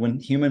said, when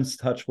humans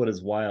touch what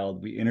is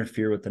wild, we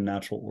interfere with the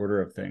natural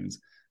order of things.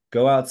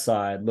 Go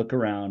outside, look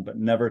around, but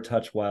never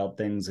touch wild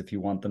things if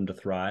you want them to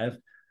thrive.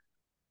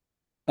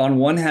 On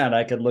one hand,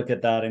 I could look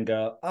at that and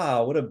go,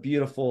 what a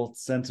beautiful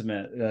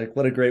sentiment. Like,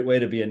 what a great way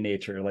to be in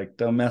nature. Like,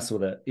 don't mess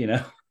with it,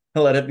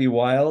 let it be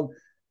wild.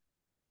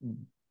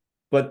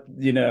 But,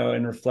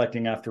 in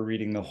reflecting after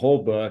reading the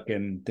whole book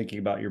and thinking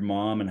about your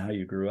mom and how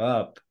you grew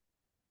up,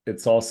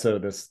 it's also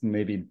this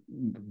maybe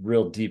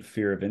real deep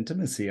fear of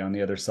intimacy on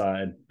the other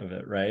side of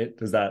it, right?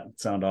 Does that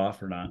sound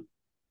off or not?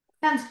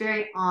 Sounds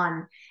very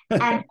on.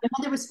 And my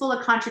mother was full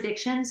of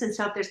contradictions. And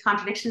so if there's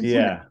contradictions in the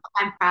Yeah. book,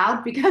 I'm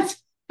proud because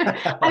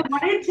I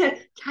wanted to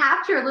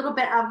capture a little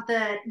bit of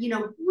the,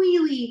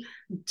 really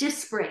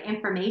disparate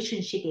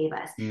information she gave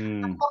us.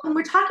 When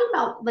we're talking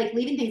about like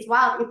leaving things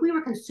wild, if we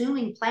were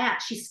consuming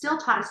plants, she still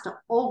taught us to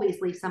always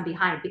leave some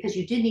behind, because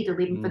you did need to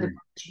leave them for the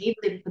birds, you need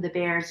to leave them for the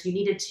bears, you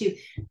needed to,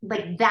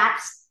 like,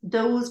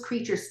 those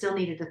creatures still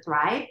needed to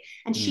thrive.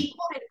 And she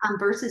quoted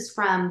verses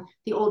from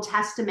the Old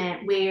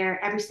Testament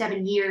where every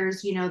 7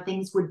 years,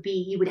 things would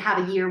be, you would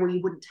have a year where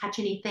you wouldn't touch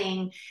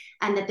anything,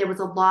 and that there was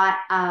a lot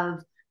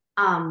of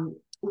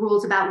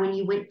rules about when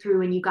you went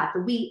through and you got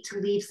the wheat to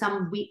leave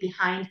some wheat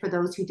behind for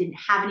those who didn't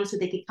have any, so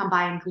they could come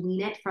by and glean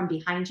it from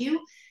behind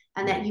you.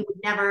 And that you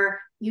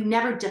never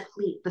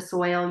deplete the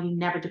soil, you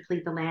never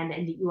deplete the land,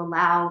 and that you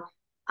allow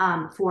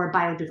for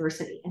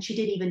biodiversity. And she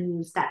did even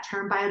use that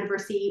term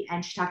biodiversity,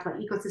 and she talked about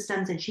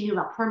ecosystems, and she knew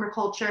about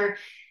permaculture,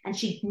 and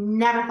she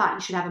never thought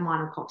you should have a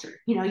monoculture.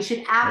 You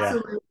should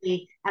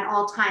absolutely at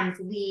all times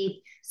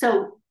leave.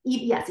 So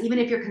yes, even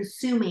if you're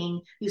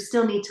consuming, you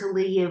still need to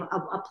leave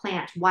a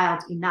plant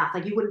wild enough.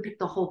 Like you wouldn't pick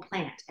the whole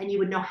plant, and you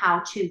would know how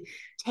to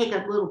take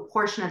a little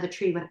portion of the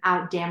tree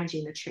without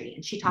damaging the tree.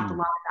 And she talked a Mm.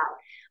 lot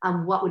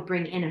about what would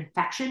bring in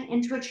infection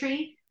into a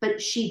tree,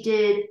 but she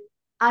did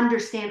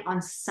understand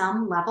on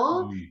some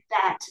level Mm.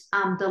 that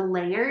the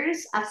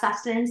layers of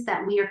sustenance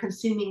that we are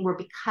consuming were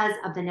because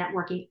of the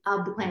networking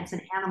of the plants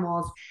and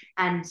animals,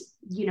 and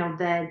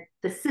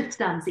the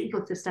systems, the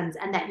ecosystems,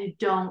 and that you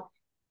don't,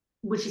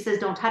 when she says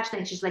don't touch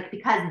things, she's like,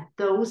 because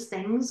those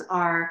things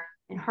are,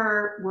 in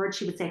her words,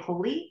 she would say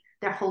holy.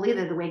 They're holy.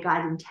 They're the way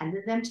God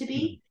intended them to Mm.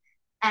 be.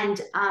 And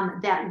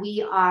that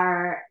we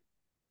are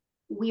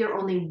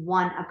only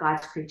one of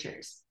God's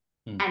creatures.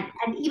 Mm.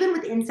 And even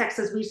with insects,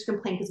 as we used to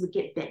complain because we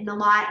get bitten a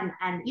lot,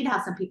 and you know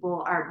how some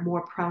people are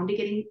more prone to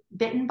getting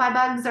bitten by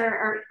bugs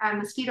or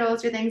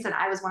mosquitoes or things, and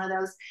I was one of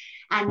those.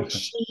 And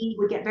she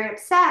would get very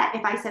upset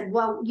if I said,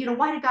 well,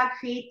 why did God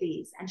create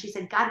these? And she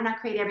said, God did not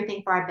create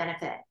everything for our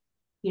benefit.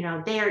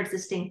 They are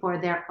existing for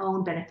their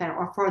own benefit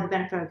or for the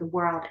benefit of the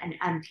world,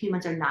 and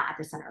humans are not at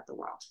the center of the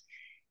world.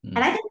 And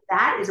Mm. I think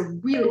that is a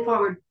really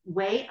forward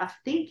way of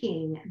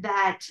thinking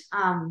that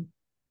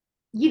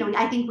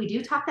I think we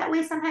do talk that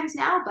way sometimes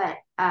now, but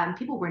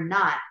people were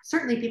not,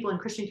 certainly people in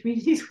Christian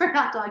communities were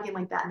not talking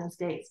like that in those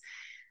days.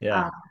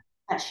 Yeah. Um,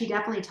 but she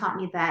definitely taught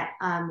me that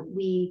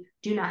we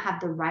do not have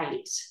the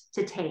right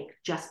to take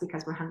just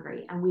because we're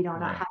hungry, and we do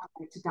not Yeah. have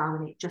the right to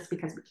dominate just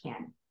because we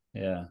can.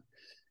 Yeah.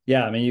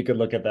 Yeah. I mean, you could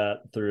look at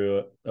that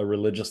through a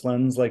religious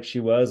lens like she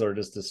was, or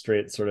just a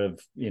straight sort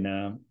of,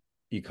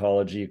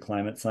 ecology,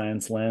 climate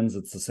science lens.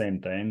 It's the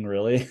same thing,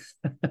 really.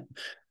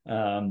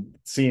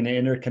 Seeing the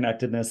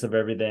interconnectedness of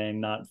everything,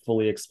 not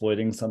fully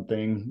exploiting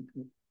something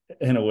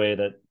in a way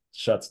that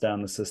shuts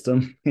down the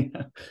system.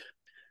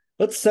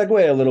 Let's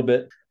segue a little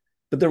bit.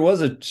 But there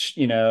was a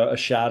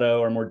shadow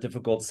or more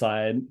difficult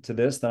side to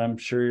this that I'm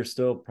sure you're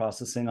still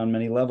processing on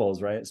many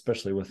levels, right?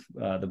 Especially with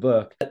the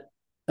book.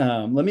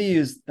 Let me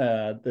use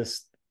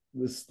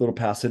this little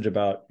passage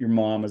about your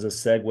mom as a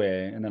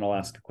segue, and then I'll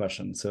ask a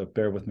question. So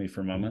bear with me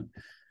for a moment.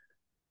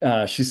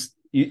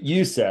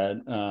 You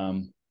said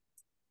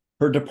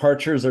her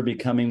departures are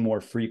becoming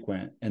more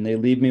frequent, and they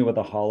leave me with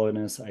a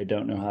hollowness I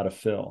don't know how to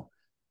fill.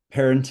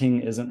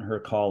 Parenting isn't her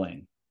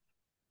calling,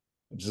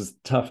 which is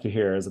tough to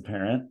hear as a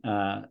parent.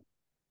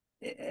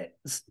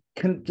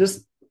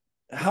 Just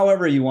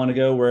however you want to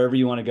go, wherever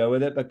you want to go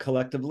with it, but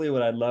collectively,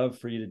 what I'd love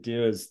for you to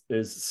do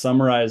is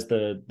summarize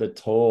the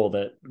toll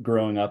that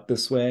growing up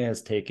this way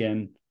has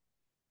taken,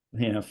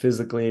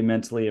 physically,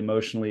 mentally,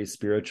 emotionally,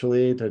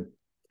 spiritually, to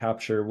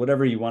capture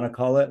whatever you want to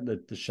call it,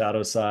 the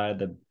shadow side,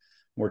 the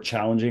more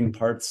challenging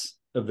parts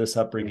of this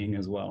upbringing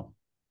as well.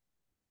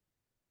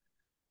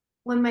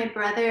 When my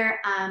brother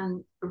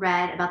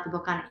read about the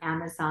book on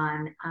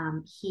Amazon,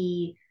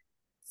 he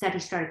said he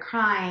started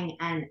crying,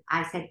 and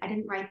I said, I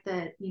didn't write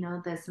the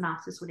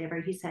synopsis,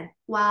 whatever. He said,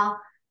 well,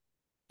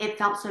 it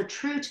felt so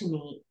true to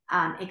me,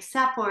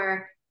 except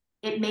for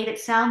it made it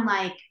sound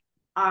like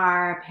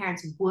our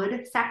parents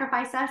would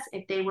sacrifice us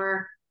if they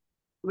were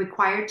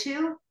required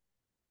to.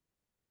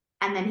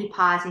 And then he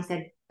paused and he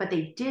said, but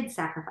they did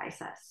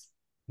sacrifice us.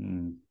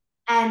 Mm.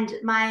 And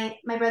my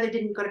brother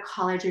didn't go to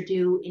college or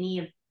do any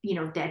of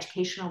the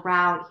educational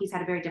route. He's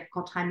had a very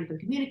difficult time even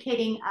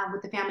communicating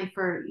with the family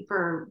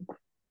for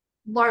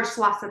large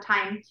swaths of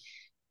time.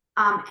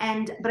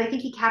 But I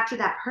think he captured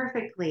that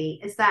perfectly,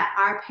 is that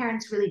our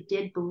parents really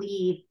did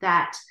believe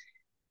that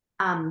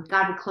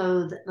God would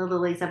clothe the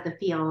lilies of the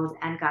field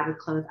and God would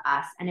clothe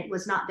us. And it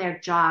was not their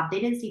job.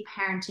 They didn't see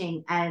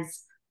parenting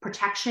as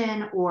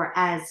protection or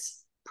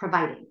as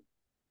providing.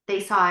 They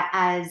saw it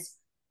as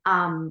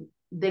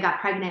they got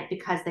pregnant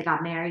because they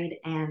got married,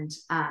 and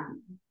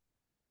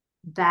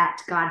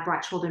that God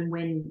brought children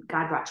when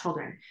God brought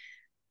children.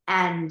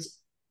 And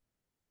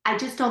I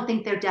just don't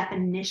think their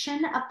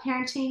definition of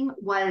parenting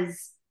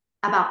was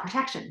about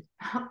protection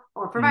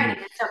or providing.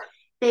 Mm. And so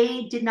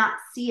they did not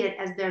see it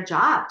as their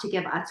job to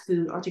give us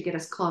food or to get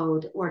us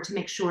clothed or to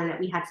make sure that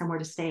we had somewhere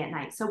to stay at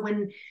night. So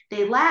when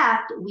they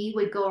left, we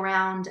would go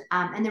around,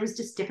 and there was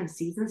just different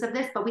seasons of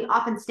this, but we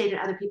often stayed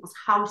at other people's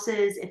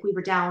houses if we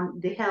were down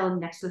the hill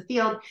next to the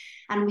field.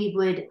 And we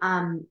would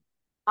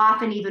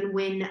often, even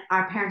when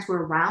our parents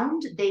were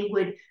around, they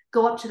would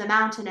go up to the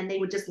mountain and they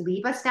would just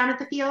leave us down at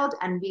the field,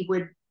 and we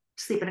would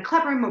sleep in a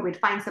club room, or we'd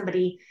find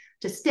somebody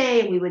to stay,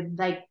 and we would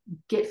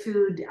get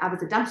food. I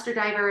was a dumpster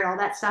diver and all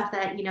that stuff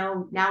that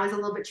now is a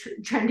little bit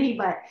trendy,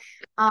 but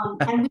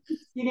and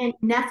we didn't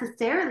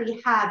necessarily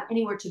have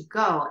anywhere to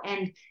go,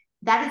 and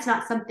that is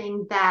not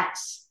something that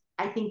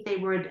I think they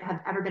would have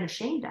ever been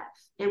ashamed of.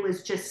 It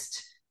was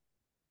just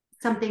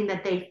something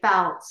that they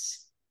felt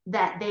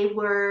that they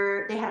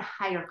had a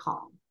higher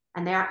calling,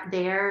 and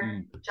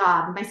their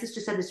job. My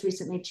sister said this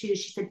recently too.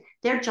 She said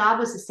their job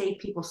was to save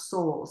people's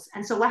souls.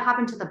 And so what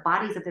happened to the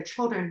bodies of their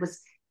children was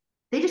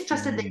they just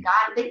trusted that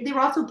God, they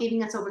were also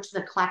giving us over to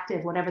the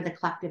collective, whatever the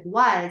collective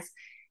was,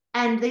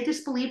 and they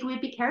just believed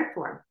we'd be cared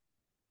for.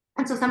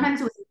 And so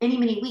sometimes it was many,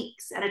 many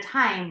weeks at a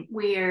time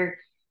where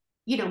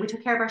we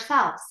took care of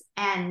ourselves.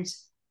 And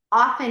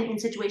often in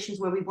situations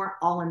where we weren't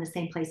all in the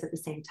same place at the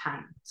same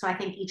time. So I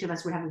think each of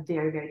us would have a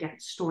very, very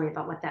different story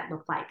about what that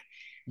looked like.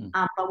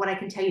 But what I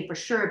can tell you for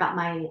sure about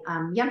my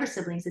younger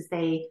siblings is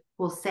they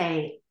will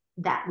say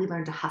that we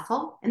learned to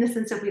hustle, in the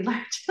sense that we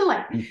learned to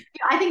like,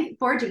 I think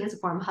foraging is a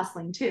form of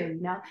hustling too.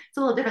 It's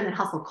a little different than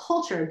hustle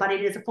culture, but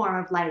it is a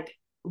form of like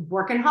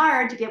working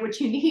hard to get what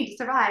you need to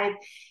survive.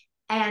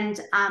 And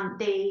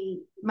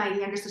my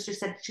younger sister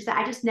said, she said,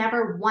 I just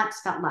never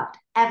once felt loved,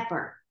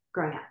 ever,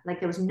 growing up. Like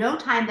there was no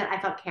time that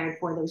I felt cared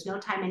for. There was no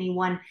time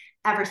anyone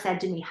ever said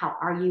to me, how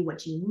are you? What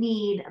do you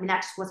need? I mean,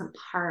 that just wasn't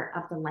part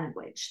of the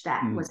language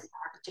that was in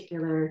our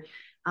particular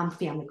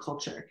family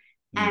culture.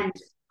 And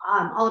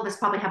all of us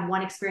probably have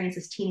one experience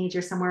as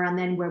teenagers somewhere on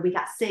then where we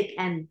got sick,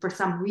 and for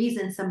some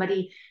reason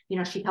somebody,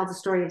 she tells a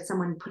story of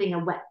someone putting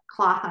a wet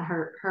cloth on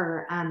her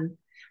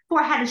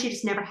forehead, and she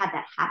just never had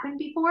that happen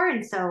before.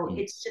 And so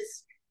it's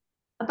just,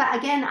 but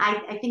again,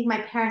 I think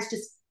my parents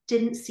just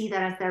didn't see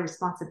that as their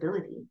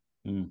responsibility.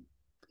 And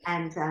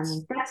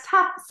that's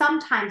tough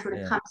sometimes when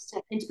it comes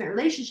to intimate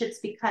relationships,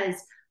 because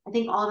I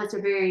think all of us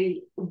are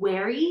very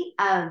wary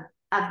of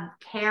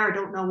care, or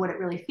don't know what it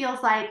really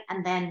feels like.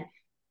 And then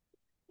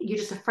you're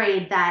just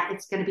afraid that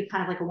it's going to be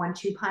kind of like a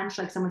 1-2 punch.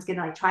 Like someone's going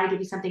to like try to give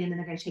you something and then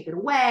they're going to take it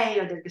away,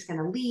 or they're just going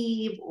to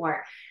leave,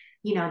 or,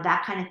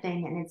 that kind of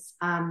thing.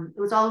 And it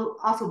was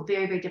also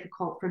very, very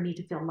difficult for me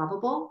to feel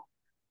lovable.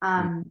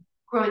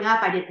 Growing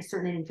up, I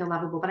certainly didn't feel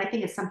lovable, but I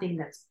think it's something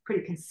that's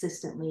pretty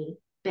consistently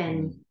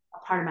been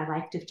a part of my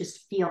life, to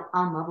just feel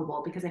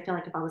unlovable, because I feel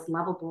like if I was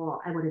lovable,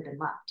 I would have been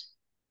loved.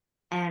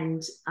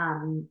 And,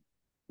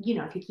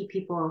 if you keep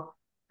people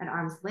at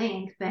arm's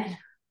length, then,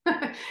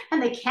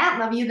 and they can't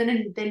love you,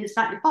 then it's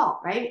not your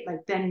fault, right?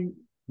 Like then.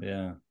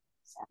 Yeah.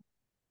 So.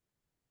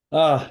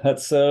 Oh,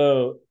 that's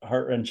so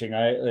heart-wrenching.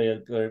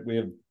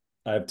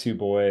 I have 2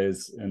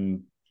 boys,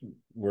 and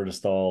we're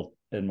just all,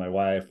 and my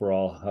wife, we're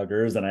all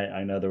huggers. And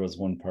I know there was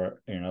one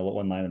part,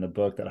 one line in the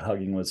book that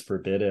hugging was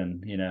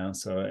forbidden,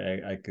 so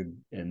I could,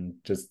 and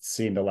just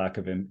seeing the lack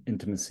of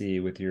intimacy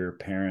with your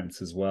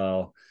parents as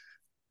well,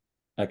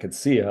 I could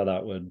see how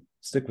that would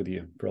stick with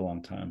you for a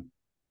long time,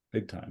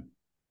 big time.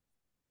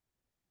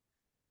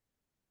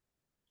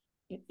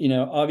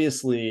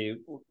 Obviously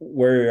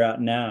where you're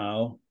at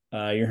now,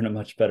 you're in a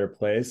much better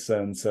place.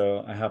 And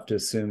so I have to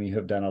assume you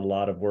have done a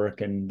lot of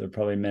work, and there are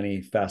probably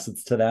many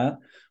facets to that.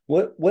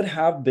 What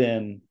have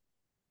been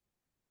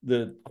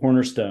the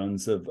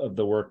cornerstones of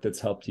the work that's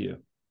helped you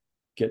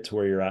get to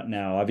where you're at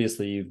now?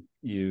 Obviously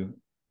you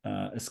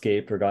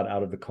escaped or got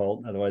out of the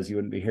cult. Otherwise you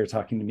wouldn't be here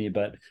talking to me.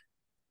 But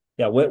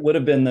yeah, what would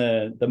have been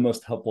the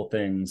most helpful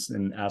things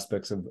and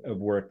aspects of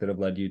work that have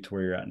led you to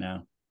where you're at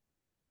now?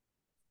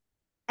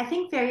 I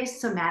think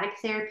various somatic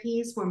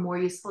therapies were more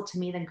useful to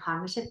me than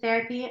cognitive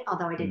therapy,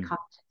 although I did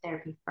cognitive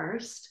therapy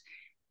first.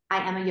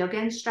 I am a yoga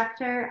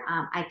instructor.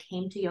 I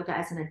came to yoga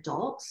as an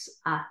adult,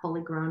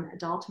 fully grown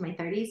adult in my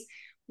 30s,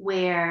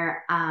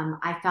 where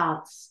I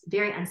felt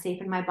very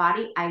unsafe in my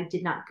body. I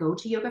did not go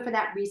to yoga for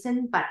that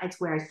reason, but it's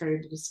where I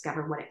started to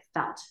discover what it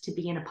felt to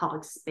be in a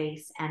public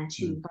space and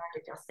to learn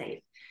to feel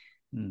safe.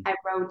 I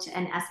wrote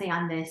an essay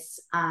on this,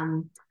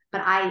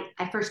 but I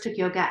first took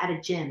yoga at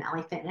a gym,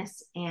 LA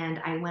Fitness, and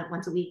I went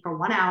once a week for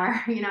 1 hour,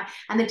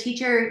 and the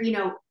teacher,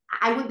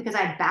 I went because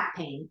I had back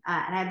pain,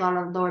 and I had a lot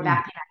of lower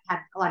back pain. I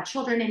had a lot of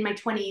children in my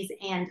 20s,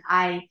 and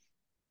I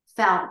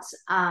felt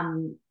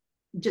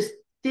just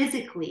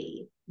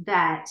physically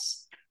that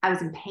I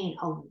was in pain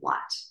a lot.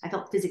 I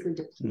felt physically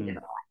depleted a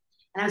lot.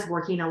 And I was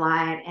working a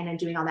lot and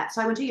doing all that.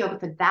 So I went to yoga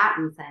for that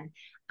reason.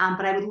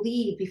 But I would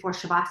leave before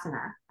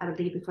Shavasana. I would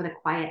leave before the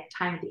quiet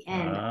time at the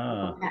end.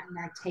 And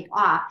I'd take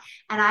off.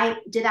 And I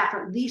did that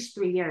for at least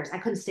 3 years. I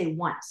couldn't stay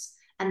once.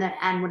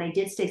 And when I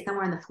did stay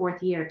somewhere in the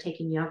 4th year of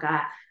taking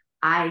yoga,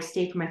 I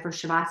stayed for my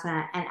first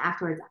Shavasana. And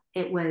afterwards,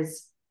 it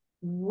was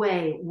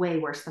way, way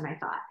worse than I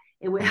thought.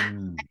 It was,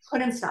 I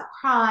couldn't stop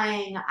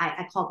crying.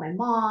 I called my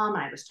mom,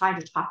 and I was trying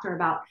to talk to her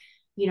about,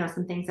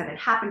 some things that had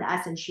happened to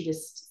us. And she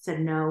just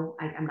said, no,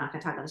 I'm not going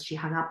to talk about this. She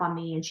hung up on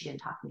me, and she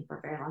didn't talk to me for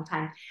a very long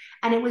time.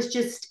 And it was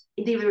just,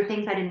 they were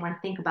things I didn't want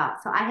to think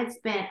about. So I had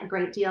spent a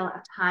great deal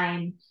of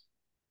time.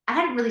 I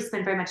hadn't really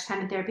spent very much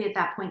time in therapy at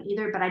that point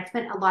either, but I'd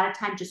spent a lot of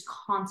time just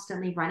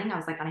constantly running. I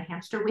was like on a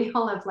hamster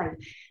wheel of like,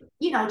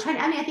 trying,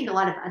 I think a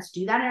lot of us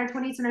do that in our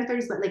 20s and our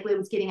 30s, but like it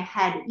was getting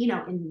ahead,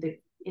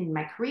 in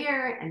my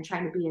career, and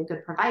trying to be a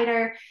good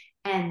provider,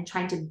 and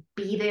trying to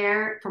be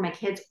there for my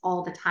kids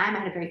all the time. I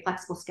had a very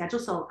flexible schedule.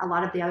 So a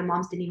lot of the other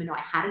moms didn't even know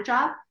I had a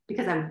job,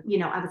 because I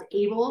was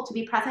able to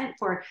be present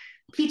for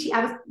PT.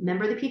 I was a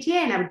member of the PTA,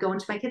 and I would go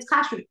into my kids'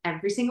 classroom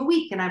every single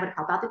week, and I would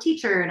help out the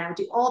teacher, and I would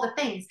do all the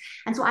things.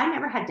 And so I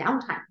never had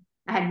downtime.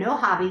 I had no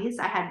hobbies.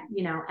 I had,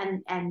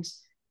 and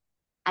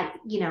I,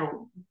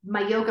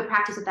 my yoga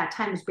practice at that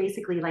time was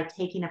basically like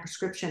taking a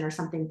prescription or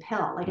something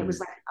pill. Like it was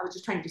like, I was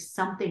just trying to do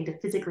something to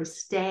physically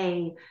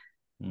stay,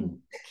 to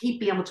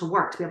be able to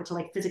work, to be able to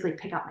like physically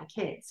pick up my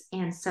kids.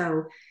 And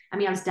so, I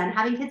was done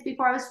having kids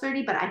before I was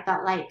 30, but I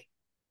felt like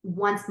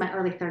once my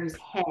early 30s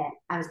hit,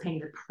 I was paying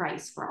the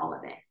price for all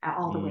of it,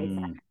 all the ways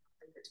that I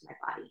contributed to my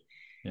body.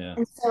 Yeah.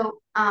 And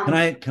so,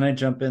 Can I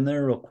jump in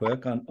there real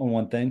quick on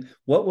one thing?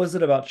 What was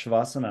it about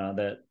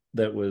Shavasana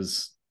that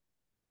was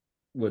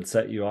would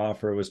set you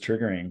off or was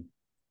triggering?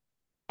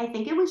 I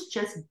think it was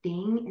just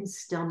being in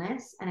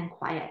stillness and in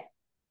quiet.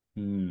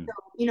 Hmm.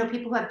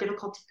 People who have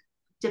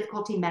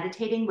difficulty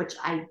meditating, which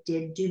I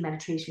did do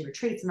meditation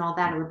retreats and all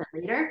that a little bit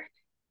later.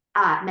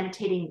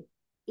 Meditating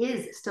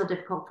is still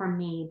difficult for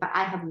me, but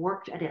I have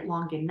worked at it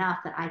long enough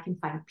that I can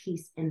find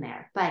peace in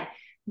there. But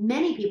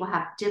many people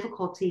have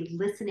difficulty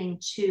listening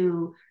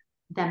to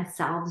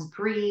themselves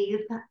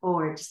breathe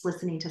or just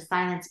listening to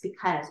silence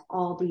because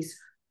all these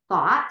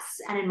thoughts,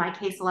 and in my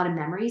case, a lot of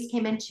memories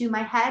came into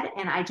my head,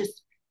 and I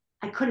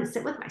couldn't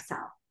sit with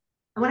myself.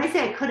 And when I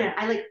say I couldn't,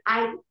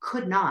 I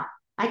could not.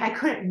 I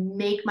couldn't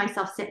make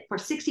myself sit for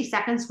 60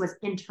 seconds was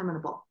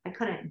interminable. I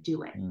couldn't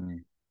do it. Hmm.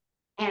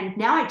 And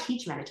now I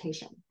teach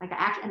meditation.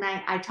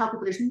 I tell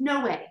people there's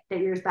no way that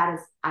you're as bad as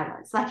I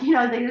was.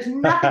 There's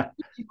nothing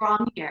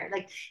wrong here.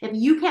 Like, if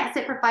you can't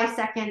sit for 5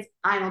 seconds,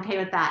 I'm okay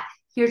with that.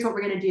 Here's what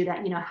we're going to do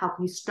that, help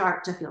you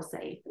start to feel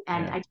safe.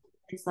 And Yeah.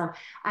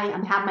 I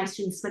have my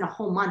students spend a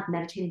whole month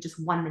meditating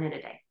just 1 minute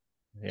a day.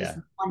 Just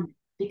Yeah. 1 minute.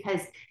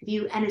 Because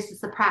and it's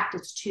just the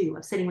practice too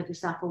of sitting with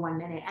yourself for 1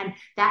 minute. And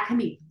that can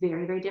be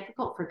very, very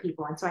difficult for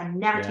people. And so I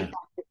never Yeah. take that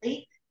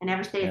lightly. I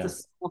never say it's Yeah. a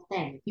small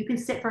thing. If you can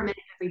sit for a minute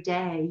every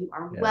day, you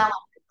are Yeah. well on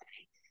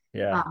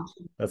Yeah. your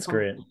way. That's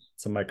great.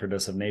 It's a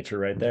microdose of nature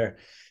right there.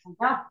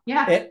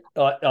 Yeah. And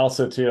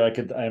also too, I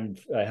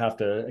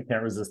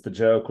can't resist the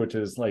joke, which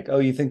is like, oh,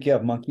 you think you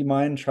have monkey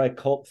mind? Try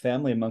cult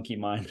family monkey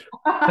mind.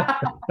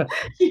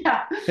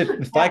 Yeah.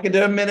 If I can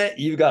do a minute,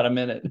 you've got a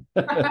minute.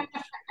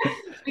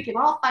 We can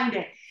all find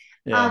it.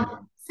 Yeah.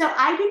 So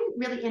I didn't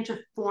really enter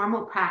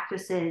formal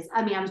practices.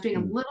 I mean, I was doing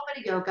a Mm. little bit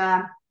of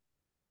yoga.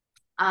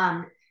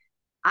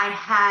 I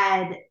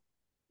had,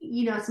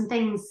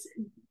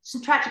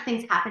 some tragic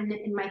things happened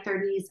in my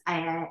 30s.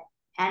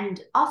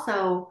 And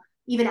also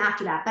even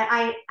after that, but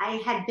I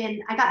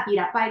got beat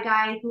up by a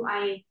guy who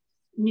I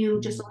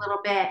knew just a little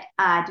bit,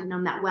 didn't know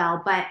him that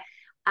well, but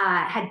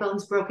had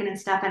bones broken and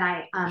stuff. And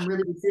I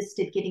really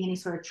resisted getting any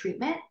sort of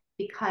treatment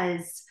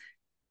because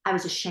I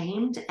was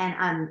ashamed,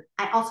 and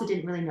I also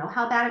didn't really know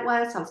how bad it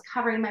was. So I was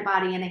covering my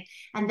body,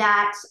 and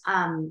that's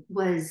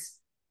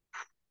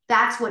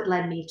what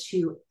led me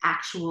to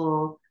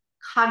actual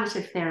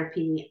cognitive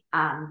therapy.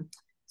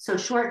 So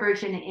short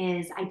version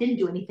is I didn't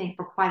do anything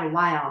for quite a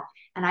while,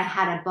 and I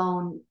had a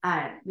bone.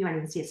 You might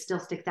even see it still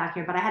sticks out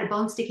here, but I had a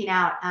bone sticking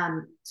out.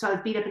 So I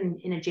was beat up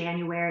in a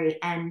January,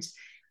 and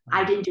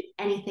I didn't do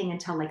anything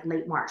until like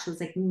late March. So it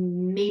was like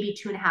maybe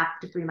 2.5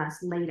 to 3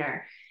 months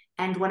later.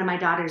 And one of my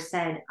daughters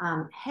said,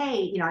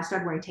 hey, I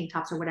started wearing tank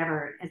tops or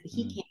whatever as the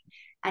heat came.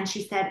 And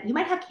she said, you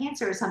might have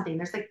cancer or something.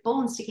 There's like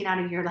bones sticking out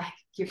of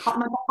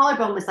my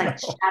collarbone was like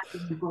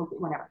shattered and broken,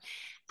 whatever.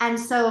 And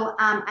so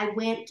I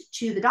went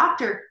to the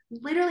doctor,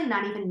 literally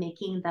not even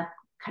making the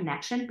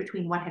connection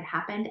between what had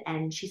happened.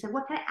 And she said,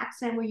 what kind of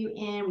accident were you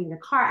in? Were you in a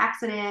car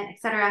accident,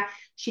 etc.?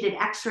 She did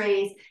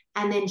x-rays.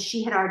 And then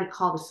she had already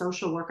called a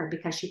social worker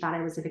because she thought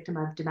I was a victim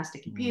of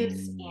domestic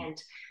abuse.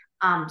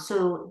 And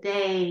so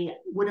they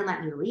wouldn't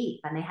let me leave,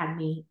 and they had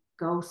me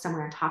go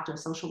somewhere and talk to a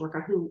social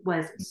worker who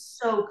was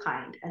so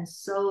kind and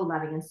so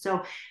loving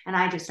and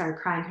I just started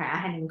crying. I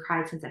hadn't even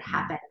cried since it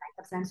happened. And I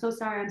kept saying,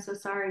 I'm so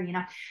sorry,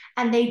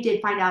 and they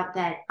did find out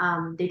that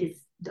they did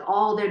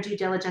all their due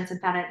diligence and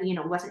found out,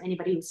 it wasn't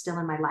anybody who was still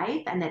in my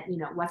life, and that,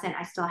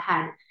 I still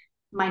had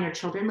minor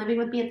children living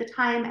with me at the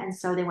time. And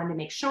so they wanted to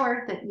make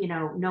sure that,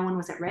 no one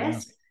was at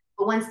risk. Yeah.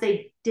 But once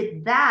they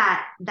did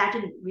that, that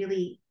didn't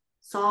really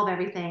solve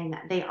everything.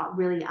 They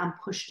really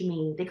pushed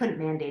me. They couldn't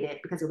mandate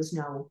it because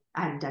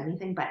I hadn't done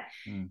anything, but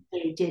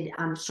they did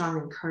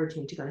strongly encourage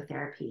me to go to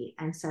therapy.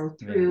 And so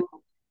through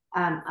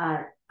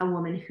a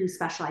woman who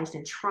specialized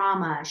in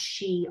trauma,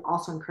 she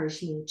also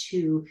encouraged me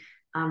to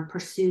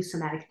pursue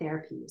somatic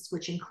therapies,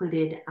 which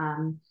included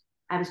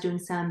I was doing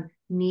some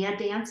Nia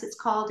dance, it's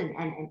called,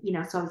 and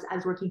so I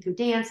was working through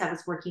dance. I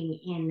was working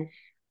in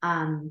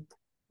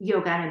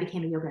yoga, and I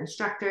became a yoga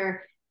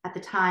instructor at the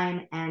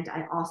time. And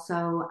I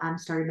also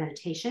started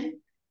meditation,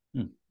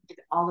 did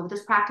all of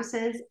those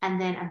practices. And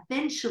then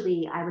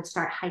eventually I would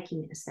start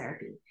hiking as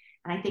therapy.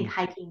 And I think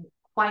hiking,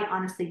 quite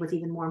honestly, was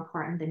even more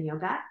important than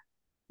yoga.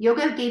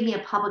 Yoga gave me a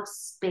public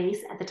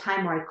space at the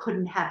time where I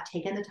couldn't have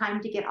taken the time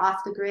to get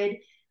off the grid.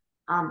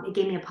 It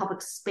gave me a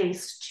public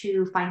space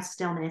to find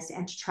stillness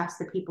and to trust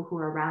the people who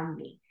are around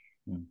me.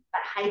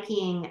 But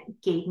hiking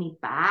gave me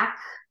back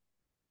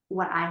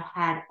what I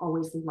had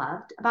always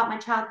loved about my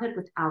childhood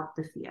without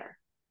the fear.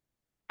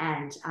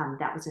 And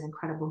that was an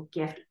incredible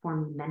gift for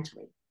me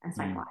mentally and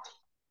psychologically.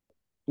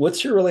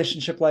 What's your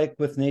relationship like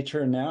with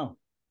nature now?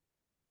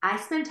 I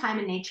spend time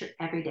in nature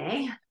every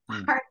day,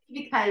 partly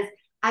because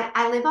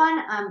I live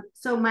on,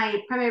 so my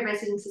primary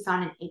residence is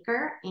on an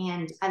acre,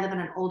 and I live in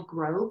an old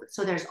grove.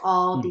 So there's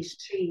all these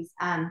trees.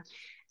 And,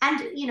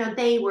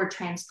 they were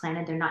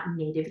transplanted. They're not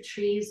native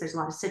trees. There's a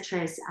lot of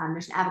citrus.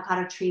 There's an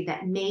avocado tree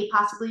that may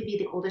possibly be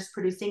the oldest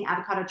producing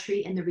avocado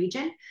tree in the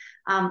region.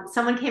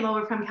 Someone came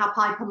over from Cal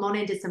Poly Pomona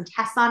and did some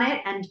tests on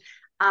it. And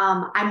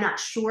I'm not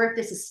sure if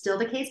this is still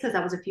the case because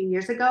that was a few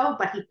years ago,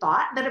 but he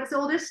thought that it was the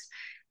oldest.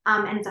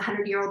 And it's a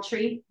 100-year-old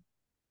tree.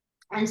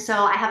 And so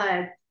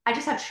I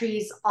just have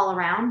trees all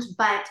around,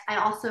 but I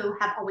also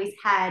have always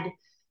had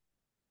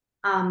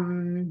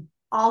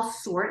all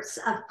sorts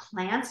of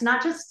plants,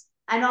 not just,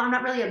 I know I'm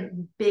not really a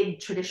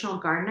big traditional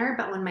gardener,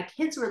 but when my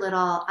kids were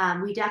little,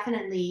 we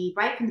definitely,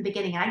 right from the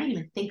beginning, and I didn't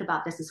even think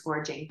about this as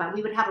foraging, but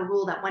we would have a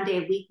rule that one day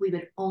a week we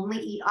would only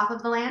eat off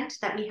of the land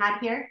that we had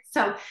here.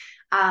 So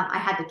I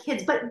had the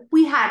kids, but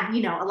we had,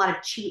 a lot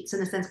of cheats in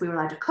the sense we were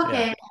allowed to cook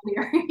it. We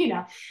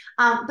were,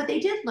 but they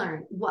did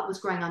learn what was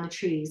growing on the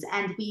trees,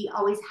 and we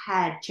always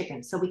had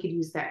chickens, so we could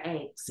use their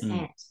eggs.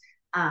 And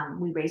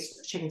we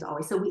raised chickens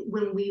always. So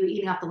when we were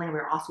eating off the land, we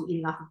were also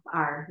eating off of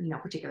our,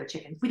 particular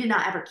chickens. We did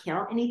not ever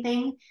kill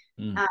anything,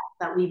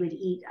 but we would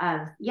eat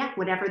of,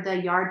 whatever the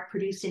yard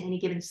produced in any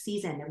given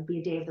season. There would be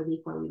a day of the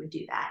week where we would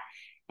do that.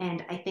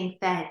 And I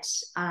think that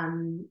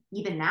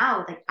even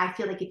now, like, I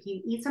feel like if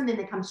you eat something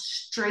that comes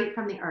straight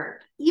from the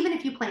earth, even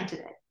if you planted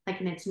it, like,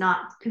 and it's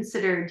not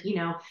considered,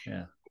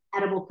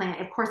 edible plant,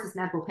 of course it's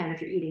an edible plant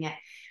if you're eating it.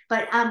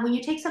 But when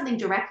you take something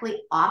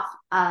directly off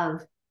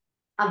of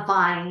a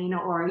vine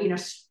or,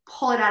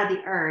 pull it out of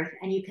the earth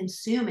and you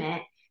consume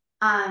it,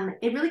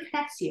 it really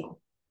connects you.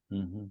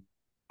 Mm-hmm.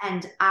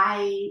 And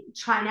I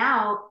try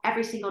now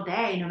every single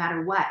day, no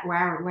matter what, where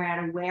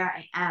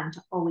I am,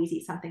 to always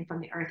eat something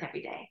from the earth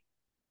every day.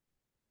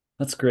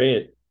 That's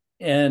great.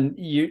 And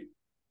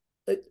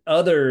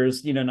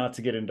others, not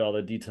to get into all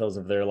the details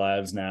of their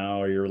lives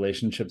now or your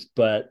relationships,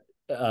 but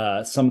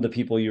some of the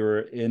people you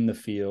were in the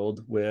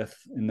field with,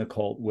 in the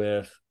cult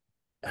with,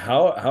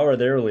 how are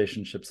their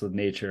relationships with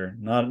nature?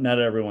 Not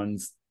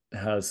everyone's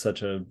has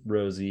such a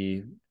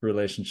rosy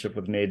relationship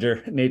with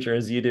nature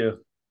as you do,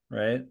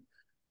 right?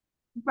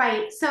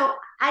 Right. So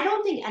I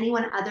don't think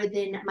anyone other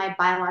than my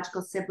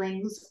biological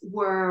siblings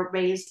were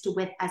raised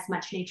with as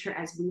much nature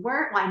as we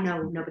were. Well, I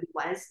know nobody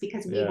was,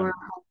 because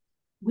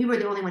we were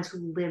the only ones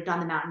who lived on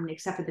the mountain,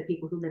 except for the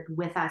people who lived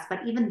with us.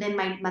 But even then,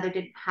 my mother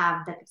didn't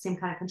have that same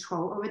kind of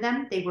control over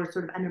them. They were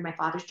sort of under my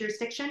father's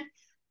jurisdiction.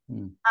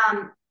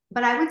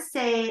 But I would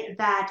say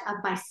that of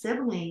my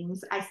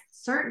siblings, I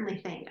certainly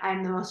think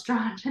I'm the most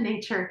drawn to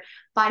nature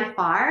by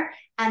far.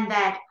 And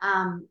that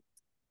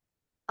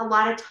a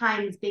lot of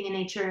times being in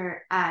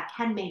nature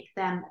can make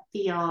them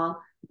feel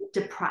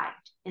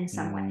deprived in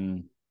some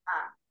way.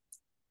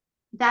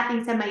 That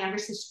being said, my younger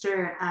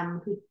sister,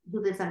 who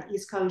lives on the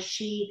East Coast,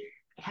 she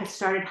has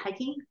started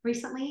hiking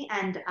recently,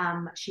 and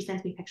she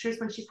sends me pictures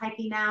when she's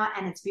hiking now,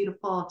 and it's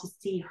beautiful to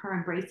see her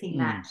embracing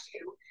that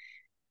too.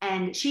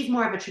 And she's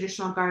more of a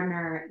traditional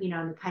gardener, in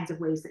the kinds of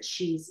ways that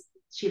she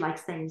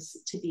likes things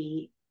to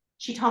be.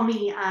 She told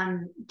me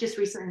just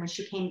recently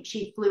when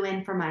she flew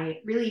in for my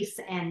release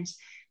and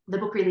the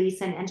book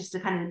release, and just to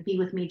kind of be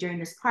with me during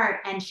this part.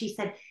 And she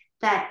said,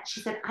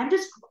 I'm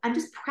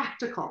just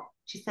practical.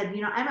 She said,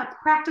 I'm a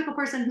practical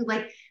person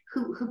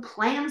who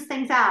plans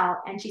things out.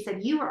 And she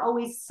said, you were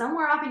always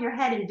somewhere off in your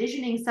head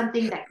envisioning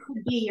something that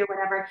could be or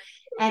whatever.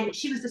 And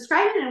she was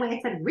describing it in a way.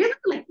 I said, really?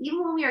 Like,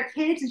 even when we were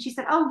kids? And she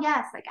said, oh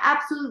yes, like,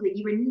 absolutely.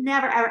 You were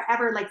never,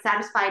 ever like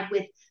satisfied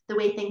with the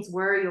way things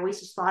were. You always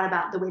just thought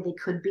about the way they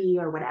could be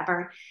or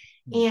whatever.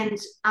 And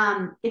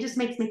it just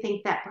makes me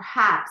think that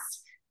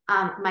perhaps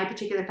my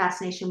particular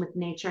fascination with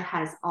nature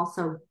has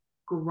also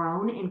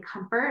grown in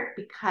comfort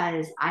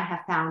because I have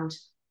found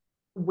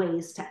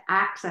ways to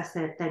access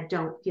it that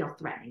don't feel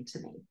threatening to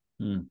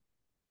me.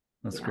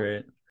 That's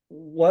great.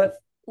 What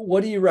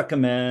do you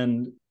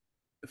recommend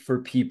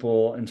for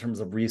people in terms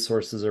of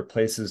resources or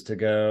places to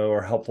go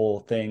or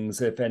helpful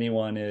things if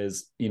anyone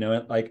is,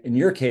 like in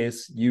your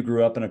case, you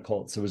grew up in a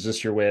cult, so it was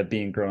just your way of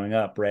being growing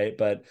up, right?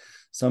 But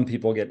some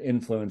people get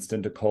influenced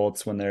into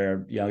cults when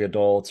they're young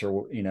adults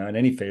or, in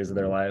any phase of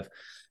their life.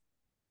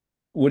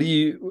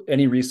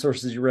 Any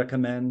resources you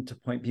recommend to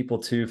point people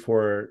to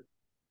for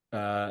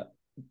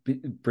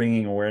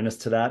bringing awareness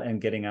to that and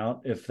getting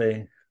out if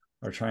they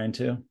are trying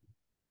to?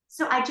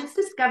 So I just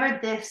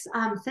discovered this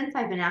since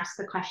I've been asked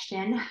the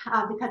question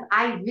because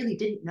I really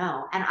didn't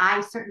know, and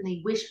I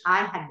certainly wish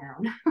I had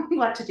known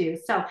what to do.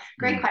 So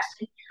great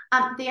question.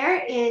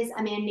 There is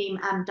a man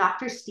named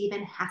Dr.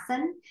 Stephen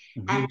Hassan,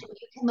 and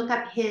you can look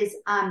up his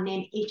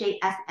name,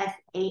 Hassan,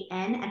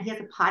 and he has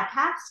a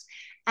podcast.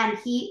 And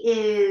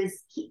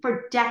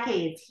for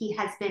decades, he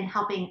has been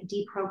helping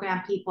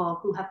deprogram people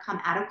who have come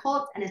out of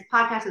cults, and his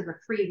podcast is a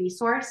free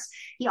resource.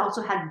 He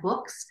also has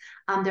books.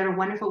 There are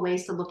wonderful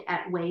ways to look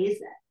at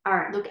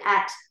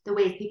the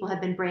ways people have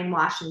been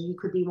brainwashed, and you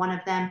could be one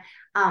of them.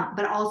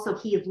 But also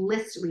he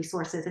lists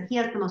resources, and he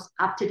has the most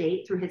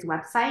up-to-date through his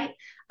website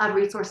of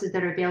resources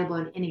that are available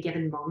in any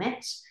given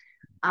moment.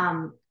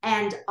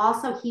 And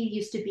also he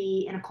used to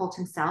be in a cult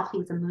himself. He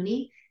was a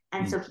Moonie.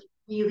 And so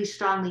he really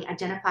strongly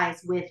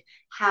identifies with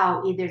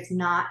how there's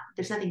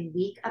nothing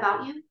weak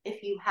about you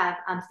if you have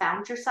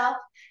found yourself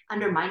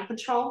under mind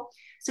control.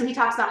 So he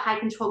talks about high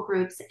control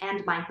groups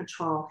and mind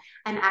control.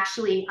 I'm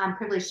actually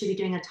privileged to be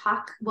doing a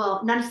talk,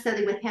 well, not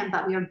necessarily with him,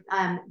 but we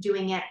are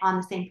doing it on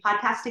the same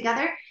podcast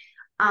together.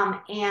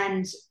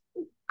 And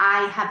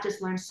I have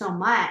just learned so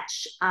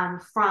much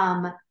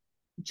from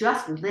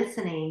just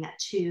listening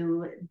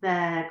to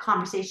the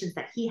conversations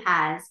that he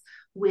has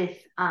with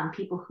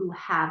people who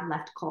have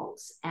left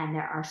cults, and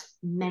there are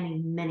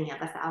many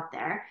of us out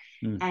there.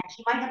 And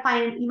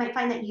you might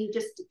find that you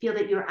just feel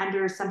that you're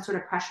under some sort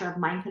of pressure of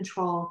mind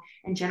control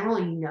in general.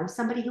 You know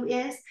somebody who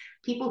is.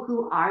 People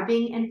who are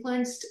being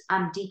influenced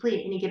deeply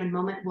at any given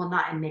moment will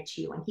not admit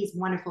to you, and he's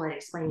wonderful at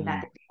explaining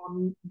that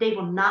they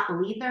will not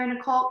believe they're in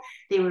a cult.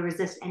 They will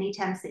resist any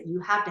attempts that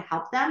you have to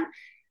help them.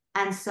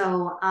 And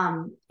so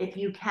if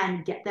you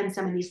can get them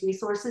some of these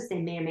resources,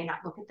 they may or may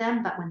not look at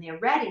them, but when they're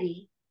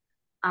ready,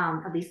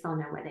 at least they'll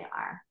know where they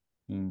are.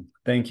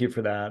 Thank you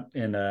for that.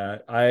 And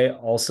I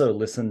also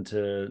listened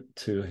to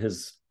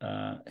his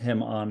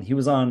he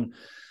was on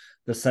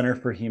the Center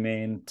for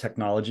Humane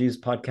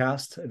Technologies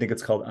podcast. I think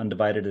it's called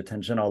Undivided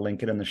Attention. I'll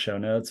link it in the show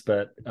notes,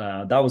 but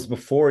that was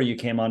before you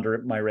came onto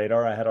my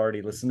radar. I had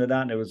already listened to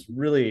that, and it was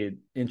really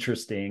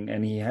interesting.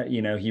 And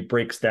he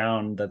breaks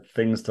down the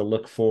things to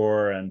look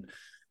for, and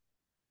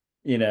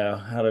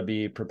how to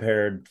be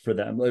prepared for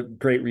them.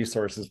 Great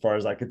resource as far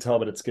as I could tell,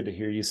 but it's good to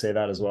hear you say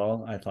that as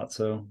well. I thought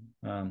so.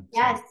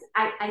 Yes,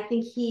 I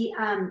think he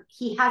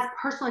has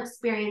personal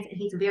experience, and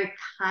he's very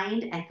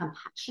kind and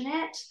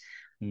compassionate,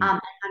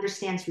 and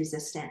understands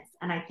resistance.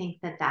 And I think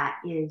that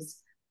is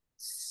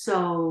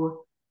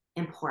so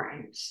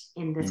important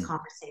in this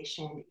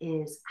conversation,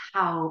 is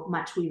how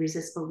much we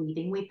resist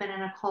believing we've been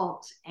in a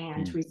cult,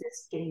 and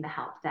resist getting the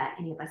help that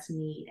any of us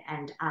need.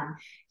 And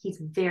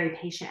he's very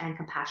patient and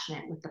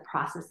compassionate with the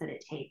process that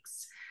it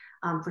takes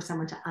for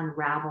someone to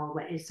unravel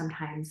what is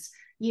sometimes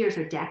years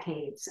or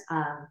decades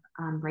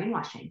of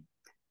brainwashing.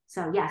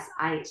 So yes,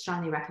 I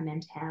strongly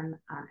recommend him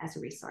as a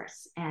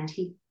resource. And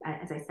he,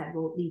 as I said,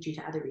 will lead you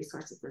to other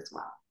resources as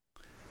well.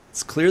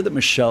 It's clear that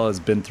Michelle has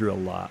been through a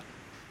lot.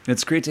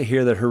 It's great to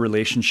hear that her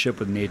relationship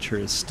with nature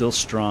is still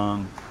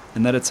strong,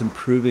 and that it's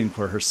improving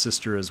for her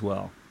sister as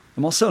well.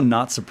 I'm also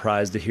not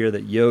surprised to hear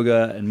that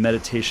yoga and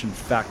meditation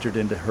factored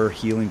into her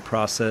healing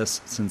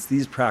process, since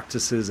these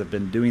practices have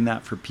been doing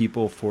that for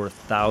people for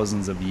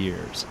thousands of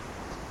years.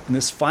 In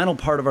this final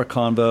part of our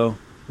convo,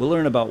 we'll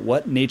learn about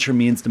what nature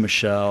means to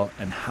Michelle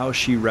and how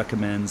she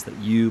recommends that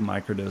you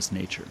microdose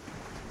nature.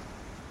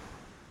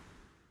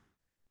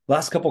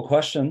 Last couple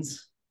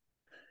questions.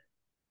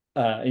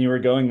 And you were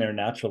going there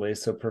naturally,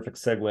 so perfect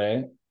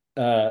segue.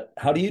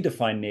 How do you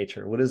define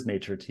nature? What is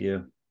nature to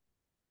you?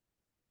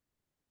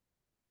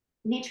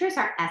 Nature is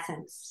our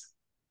essence.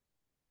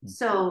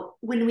 So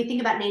when we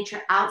think about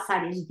nature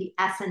outside, it is the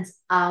essence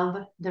of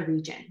the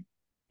region.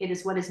 It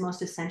is what is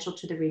most essential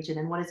to the region,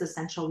 and what is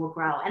essential will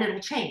grow, and it will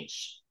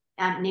change.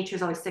 Nature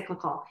is always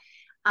cyclical.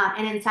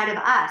 And inside of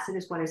us, it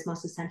is what is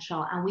most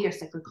essential, and we are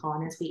cyclical.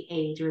 And as we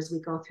age, or as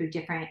we go through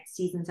different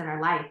seasons in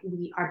our life,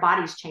 our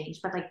bodies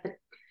change, but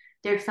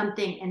there's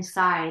something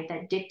inside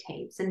that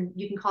dictates, and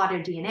you can call it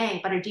our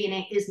DNA, but our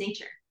DNA is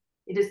nature.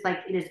 It is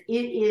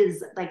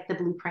like the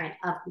blueprint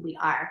of who we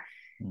are.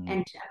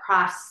 And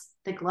across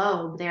the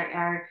globe, there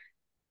are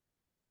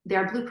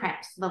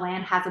blueprints. The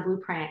land has a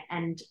blueprint,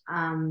 and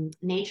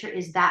nature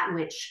is that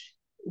which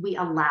we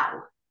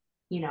allow.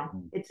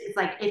 It's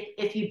like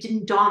if you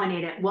didn't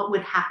dominate it, what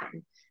would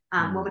happen?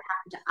 What would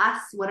happen to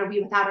us? What are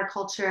we without our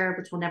culture,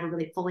 which we'll never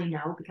really fully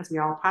know, because we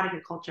are all a product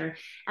of culture.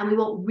 And we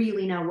won't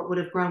really know what would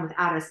have grown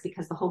without us,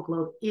 because the whole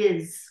globe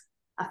is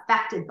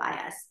affected by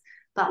us.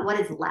 But what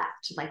is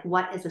left? Like,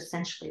 what is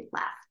essentially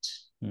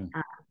left?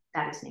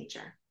 That is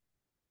nature.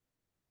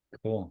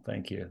 Cool.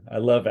 Thank you. I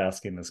love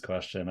asking this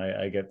question.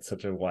 I get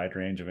such a wide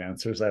range of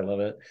answers. I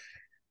love it.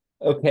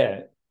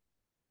 Okay.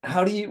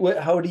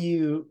 What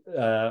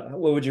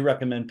would you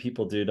recommend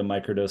people do to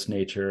microdose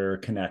nature, or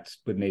connect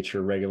with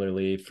nature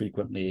regularly,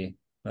 frequently?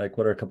 Like,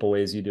 what are a couple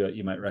ways you do it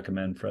you might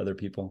recommend for other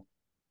people?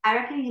 I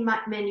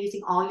recommend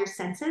using all your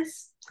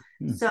senses.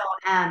 So,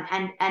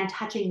 and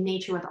touching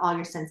nature with all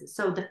your senses.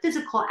 So the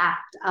physical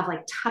act of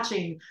like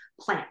touching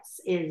plants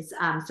is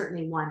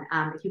certainly one.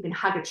 If you can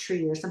hug a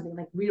tree, or something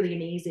like really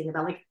amazing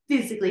about like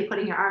physically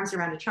putting your arms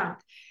around a trunk.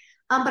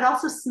 But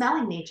also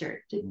smelling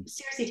nature,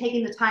 seriously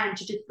taking the time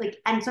to just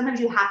and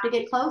sometimes you have to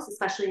get close,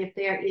 especially if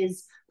there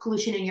is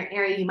pollution in your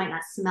area. You might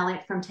not smell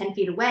it from 10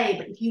 feet away,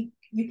 but if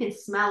you can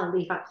smell a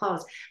leaf up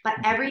close. But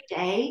every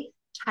day,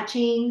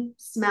 touching,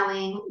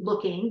 smelling,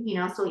 looking,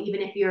 so even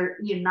if you're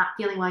not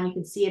feeling well, you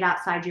can see it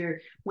outside your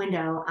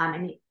window.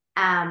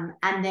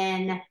 And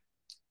then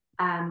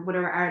what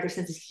are our other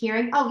senses?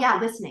 Hearing. Oh yeah,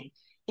 listening.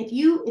 If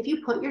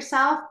you put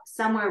yourself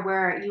somewhere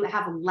where you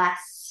have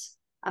less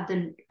of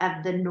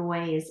the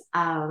noise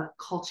of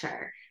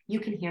culture, you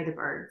can hear the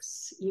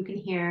birds, you can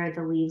hear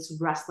the leaves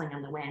rustling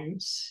in the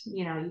wind,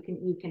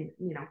 you can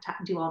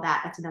do all that.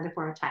 That's another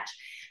form of touch.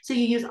 So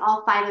you use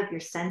all 5 of your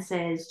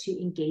senses to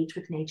engage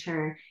with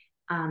nature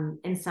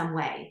in some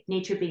way,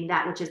 nature being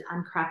that which is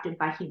uncorrupted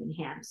by human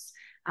hands,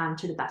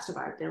 to the best of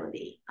our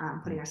ability,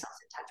 putting ourselves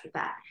in touch with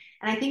that.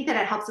 And I think that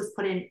it helps us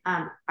put in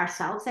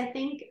ourselves,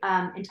 in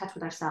touch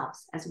with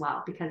ourselves as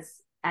well,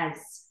 because as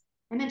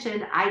I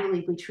mentioned, I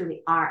believe we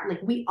truly are,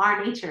 like, we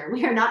are nature.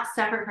 We are not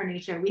separate from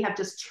nature. We have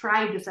just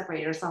tried to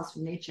separate ourselves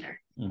from nature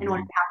in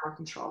order to have more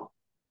control.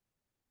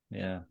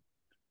 Yeah.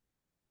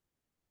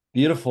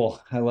 Beautiful.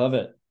 I love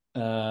it.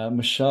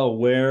 Michelle,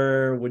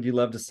 where would you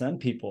love to send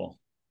people?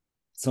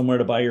 Somewhere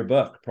to buy your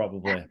book,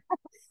 probably.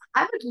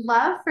 I would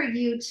love for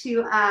you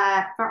to,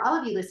 for all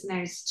of you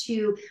listeners,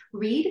 to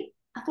read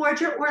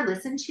Forager or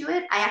listen to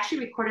it. I actually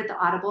recorded the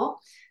Audible.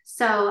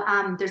 So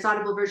there's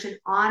Audible version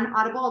on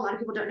Audible. A lot of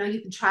people don't know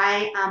you can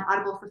try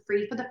Audible for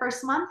free for the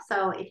first month.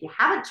 So if you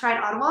haven't tried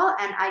Audible,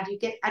 and I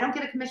don't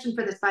get a commission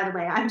for this, by the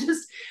way, I'm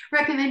just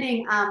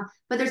recommending,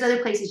 but there's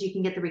other places you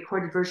can get the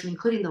recorded version,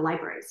 including the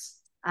libraries,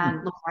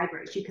 local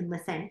libraries, you can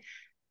listen.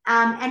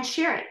 And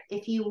share it.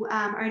 If you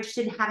are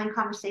interested in having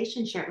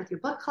conversations, share it with your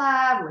book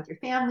club or with your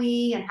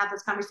family and have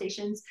those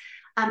conversations.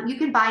 You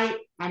can buy it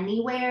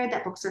anywhere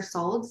that books are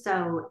sold.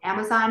 So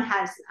Amazon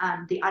has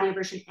the audio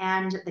version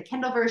and the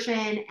Kindle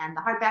version and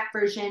the hardback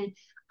version.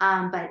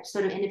 But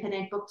sort of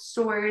independent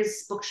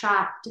bookstores,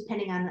 bookshop,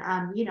 depending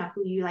on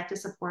who you like to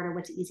support or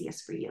what's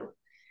easiest for you.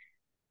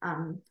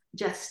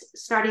 Just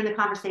starting the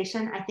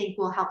conversation, I think,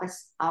 will help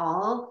us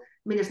all.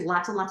 I mean, there's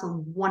lots and lots of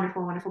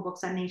wonderful, wonderful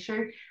books on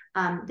nature.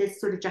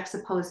 This sort of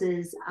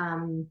juxtaposes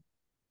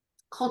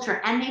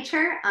culture and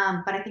nature,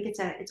 but I think it's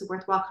a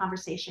worthwhile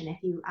conversation if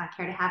you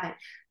care to have it.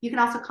 You can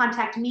also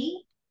contact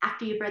me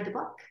after you've read the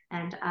book,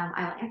 and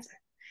I will answer.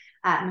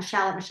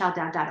 Michelle at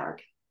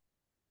michelledowd.org.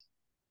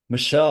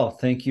 Michelle,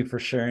 thank you for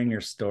sharing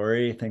your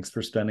story. Thanks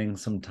for spending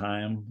some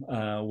time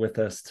with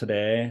us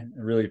today. I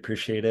really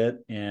appreciate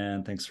it.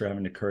 And thanks for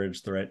having the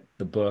courage to write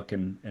the book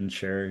and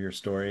share your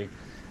story.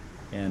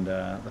 And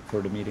look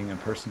forward to meeting in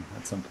person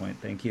at some point.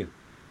 Thank you.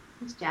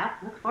 Thanks, Jeff.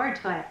 Look forward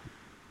to it.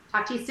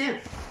 Talk to you soon.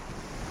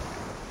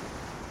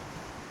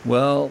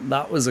 Well,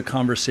 that was a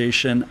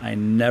conversation I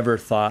never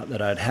thought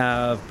that I'd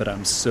have, but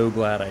I'm so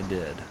glad I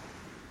did.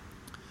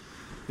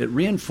 It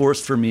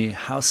reinforced for me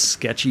how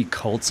sketchy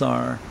cults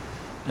are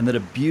and that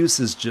abuse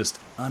is just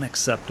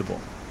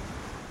unacceptable.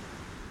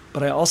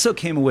 But I also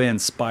came away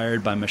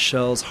inspired by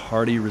Michelle's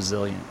hardy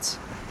resilience.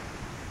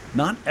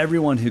 Not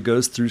everyone who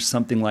goes through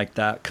something like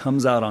that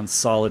comes out on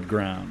solid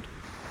ground,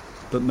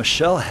 but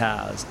Michelle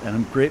has, and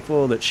I'm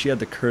grateful that she had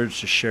the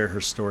courage to share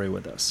her story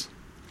with us.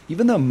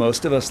 Even though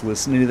most of us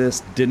listening to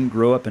this didn't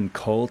grow up in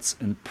cults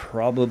and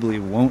probably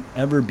won't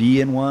ever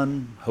be in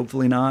one,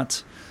 hopefully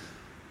not,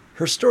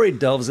 her story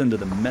delves into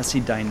the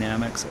messy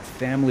dynamics of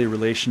family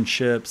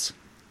relationships,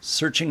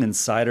 searching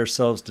inside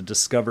ourselves to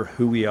discover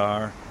who we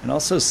are, and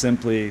also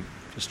simply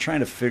just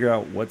trying to figure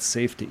out what's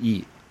safe to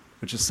eat,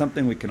 which is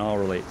something we can all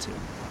relate to.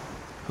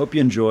 Hope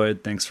you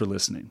enjoyed. Thanks for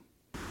listening.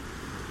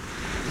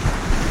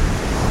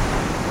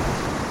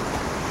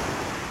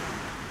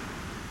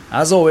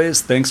 As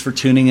always, thanks for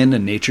tuning in to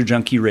Nature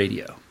Junkie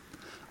Radio.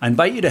 I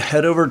invite you to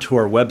head over to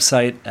our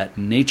website at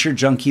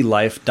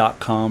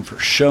naturejunkielife.com for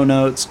show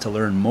notes, to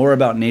learn more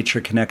about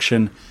Nature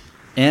Connection,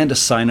 and to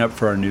sign up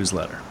for our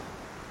newsletter.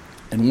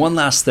 And one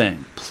last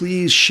thing,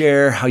 please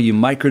share how you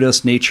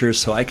microdose nature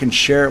so I can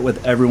share it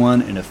with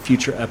everyone in a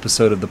future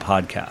episode of the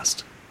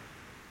podcast.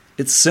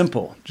 It's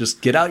simple.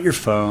 Just get out your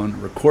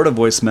phone, record a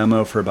voice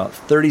memo for about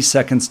 30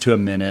 seconds to a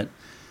minute,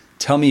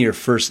 tell me your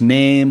first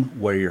name,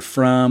 where you're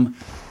from,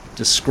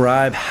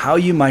 describe how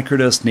you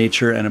microdose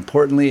nature, and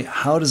importantly,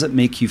 how does it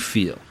make you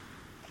feel?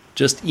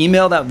 Just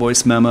email that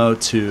voice memo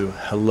to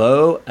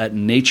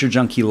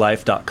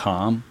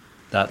hello@naturejunkielife.com.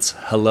 That's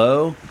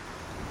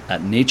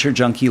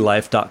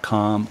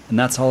hello@naturejunkielife.com, and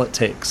that's all it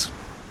takes.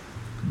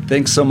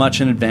 Thanks so much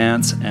in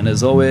advance, and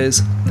as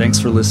always, thanks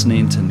for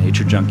listening to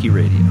Nature Junkie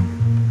Radio.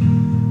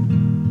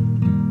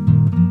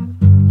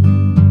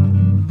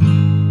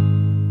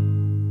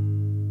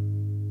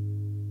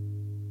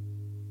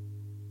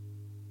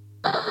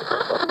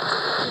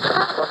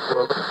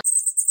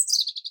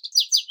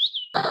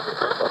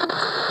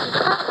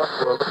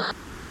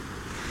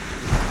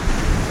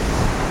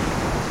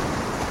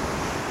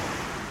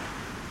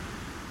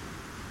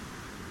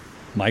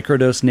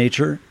 Microdose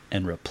nature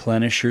and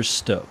replenish your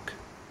stoke.